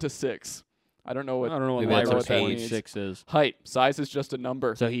Lyris 1 to 6. I don't know what. I don't know what Maybe that's Lyra's our point age. 6 is. Height. Size is just a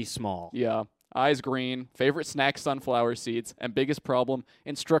number. So he's small. Yeah. Eyes green. Favorite snack, sunflower seeds. And biggest problem,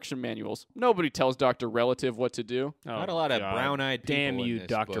 instruction manuals. Nobody tells Dr. Relative what to do. Oh, Not a lot of God. brown-eyed people Damn in you, this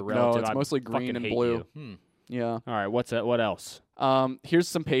Dr. book. Relative. No, it's I mostly green fucking and hate blue. you. Yeah. All right, what's that? What else? Here's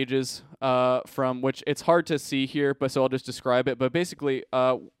some pages from which it's hard to see here, but so I'll just describe it. But basically,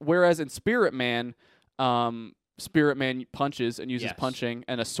 whereas in Spirit Man punches and uses Yes. punching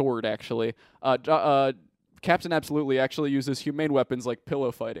and a sword, actually. Captain Absolutely actually uses humane weapons like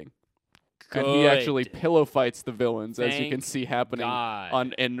pillow fighting. And he actually Good. pillow fights the villains, as you can Thank see happening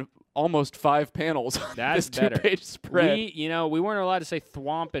God. in almost 5 panels on That's this better. 2-page spread. We weren't allowed to say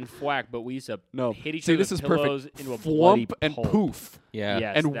thwomp and thwack, but we used to No. hit each See, other this with is pillows perfect. into a bloody Flump and pulp. Oh, poof. Yeah.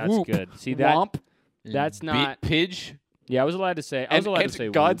 Yes, And that's whoop. good. See that? Womp. That's Bi- not. Pidge. Yeah, I was allowed to say. I was allowed to say.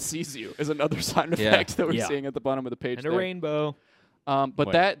 God whoop. sees you is another sound Yeah. effect that we're Yeah. seeing at the bottom of the page. And a there. rainbow. But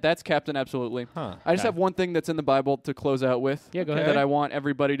Wait. that's Captain Absolutely. Huh. I just Okay. have one thing that's in the Bible to close out with. Yeah, go Okay. ahead. That I want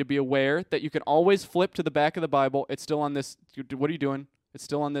everybody to be aware that you can always flip to the back of the Bible. It's still on this. What are you doing? It's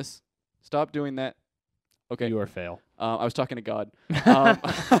still on this. Stop doing that. Okay. You are fail. I was talking to God.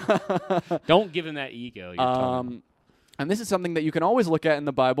 Don't give him that ego. You're talking. And this is something that you can always look at in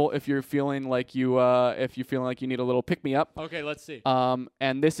the Bible if you're feeling like you need a little pick me up. Okay, let's see.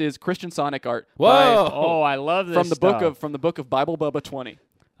 And this is Christian Sonic art. Whoa. Oh, I love this From the stuff. book of Bible Bubba 20.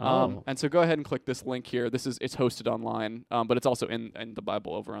 Oh. And so go ahead and click this link here. It's hosted online, but it's also in the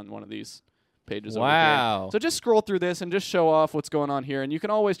Bible over on one of these pages. over here. Wow. So just scroll through this and just show off what's going on here, and you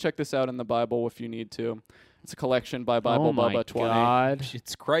can always check this out in the Bible if you need to. It's a collection by Bible Oh my Bubba 20. God.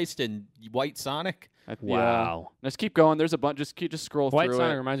 It's Christ and White Sonic. Yeah. Wow. Just keep going. There's a bunch. Just scroll White through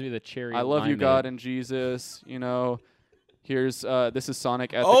Sonic it. reminds me of the cherry. I love you, limeade. God and Jesus. Here's this is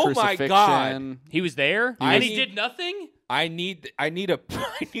Sonic at Oh the my crucifixion. God. He was there, I and he need- did nothing. I need a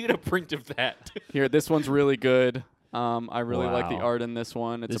print of that. Here, this one's really good. I really like the Wow. art in this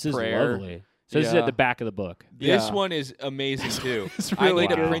one. It's This a is prayer. lovely. So this is Yeah. at the back of the book. This Yeah. one is amazing too. It's I really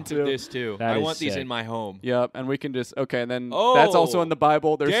need a good, print too. of this too. That I is want these sick. in my home. Yep, and we can just and then Oh, that's also in the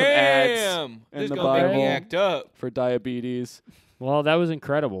Bible. There's some ads Damn, in this the gonna make me Bible. act up. for diabetes, Well, that was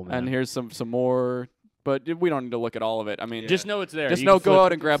incredible, man. and here's some more. But we don't need to look at all of it. I mean, just know it's there. Just You know, can go flip-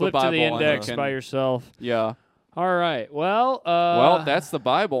 out and grab a flip to Bible the and index can- by yourself. yeah. All right. Well, Well, that's the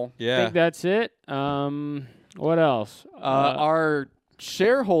Bible. I Yeah. think that's it. What else? Our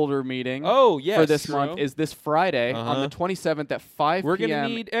shareholder meeting Oh yes. for this month is this Friday on Uh-huh. the 27th at 5 We're p.m. gonna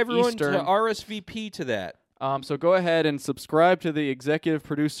need everyone Eastern. to RSVP to that. So go ahead and subscribe to the executive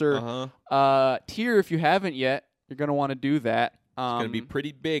producer Uh-huh. tier if you haven't yet. You're gonna want to do that. It's gonna be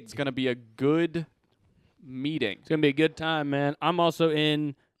pretty big. It's gonna be a good meeting. It's gonna be a good time, man. I'm also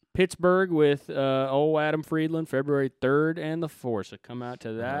in Pittsburgh with old Adam Friedland, February 3rd and the 4th. So come out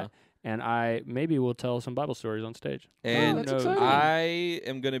to that, Uh-huh. and I maybe will tell some Bible stories on stage. And that's knows? exciting. I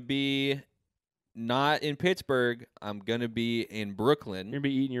am gonna be not in Pittsburgh. I'm gonna be in Brooklyn. You're gonna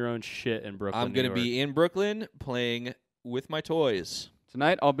be eating your own shit in Brooklyn. I'm New gonna York. be in Brooklyn playing with my toys.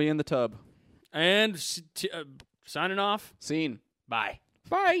 Tonight I'll be in the tub. and signing off. Scene. Bye.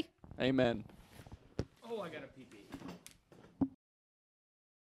 Bye. Amen. Oh, I gotta pee.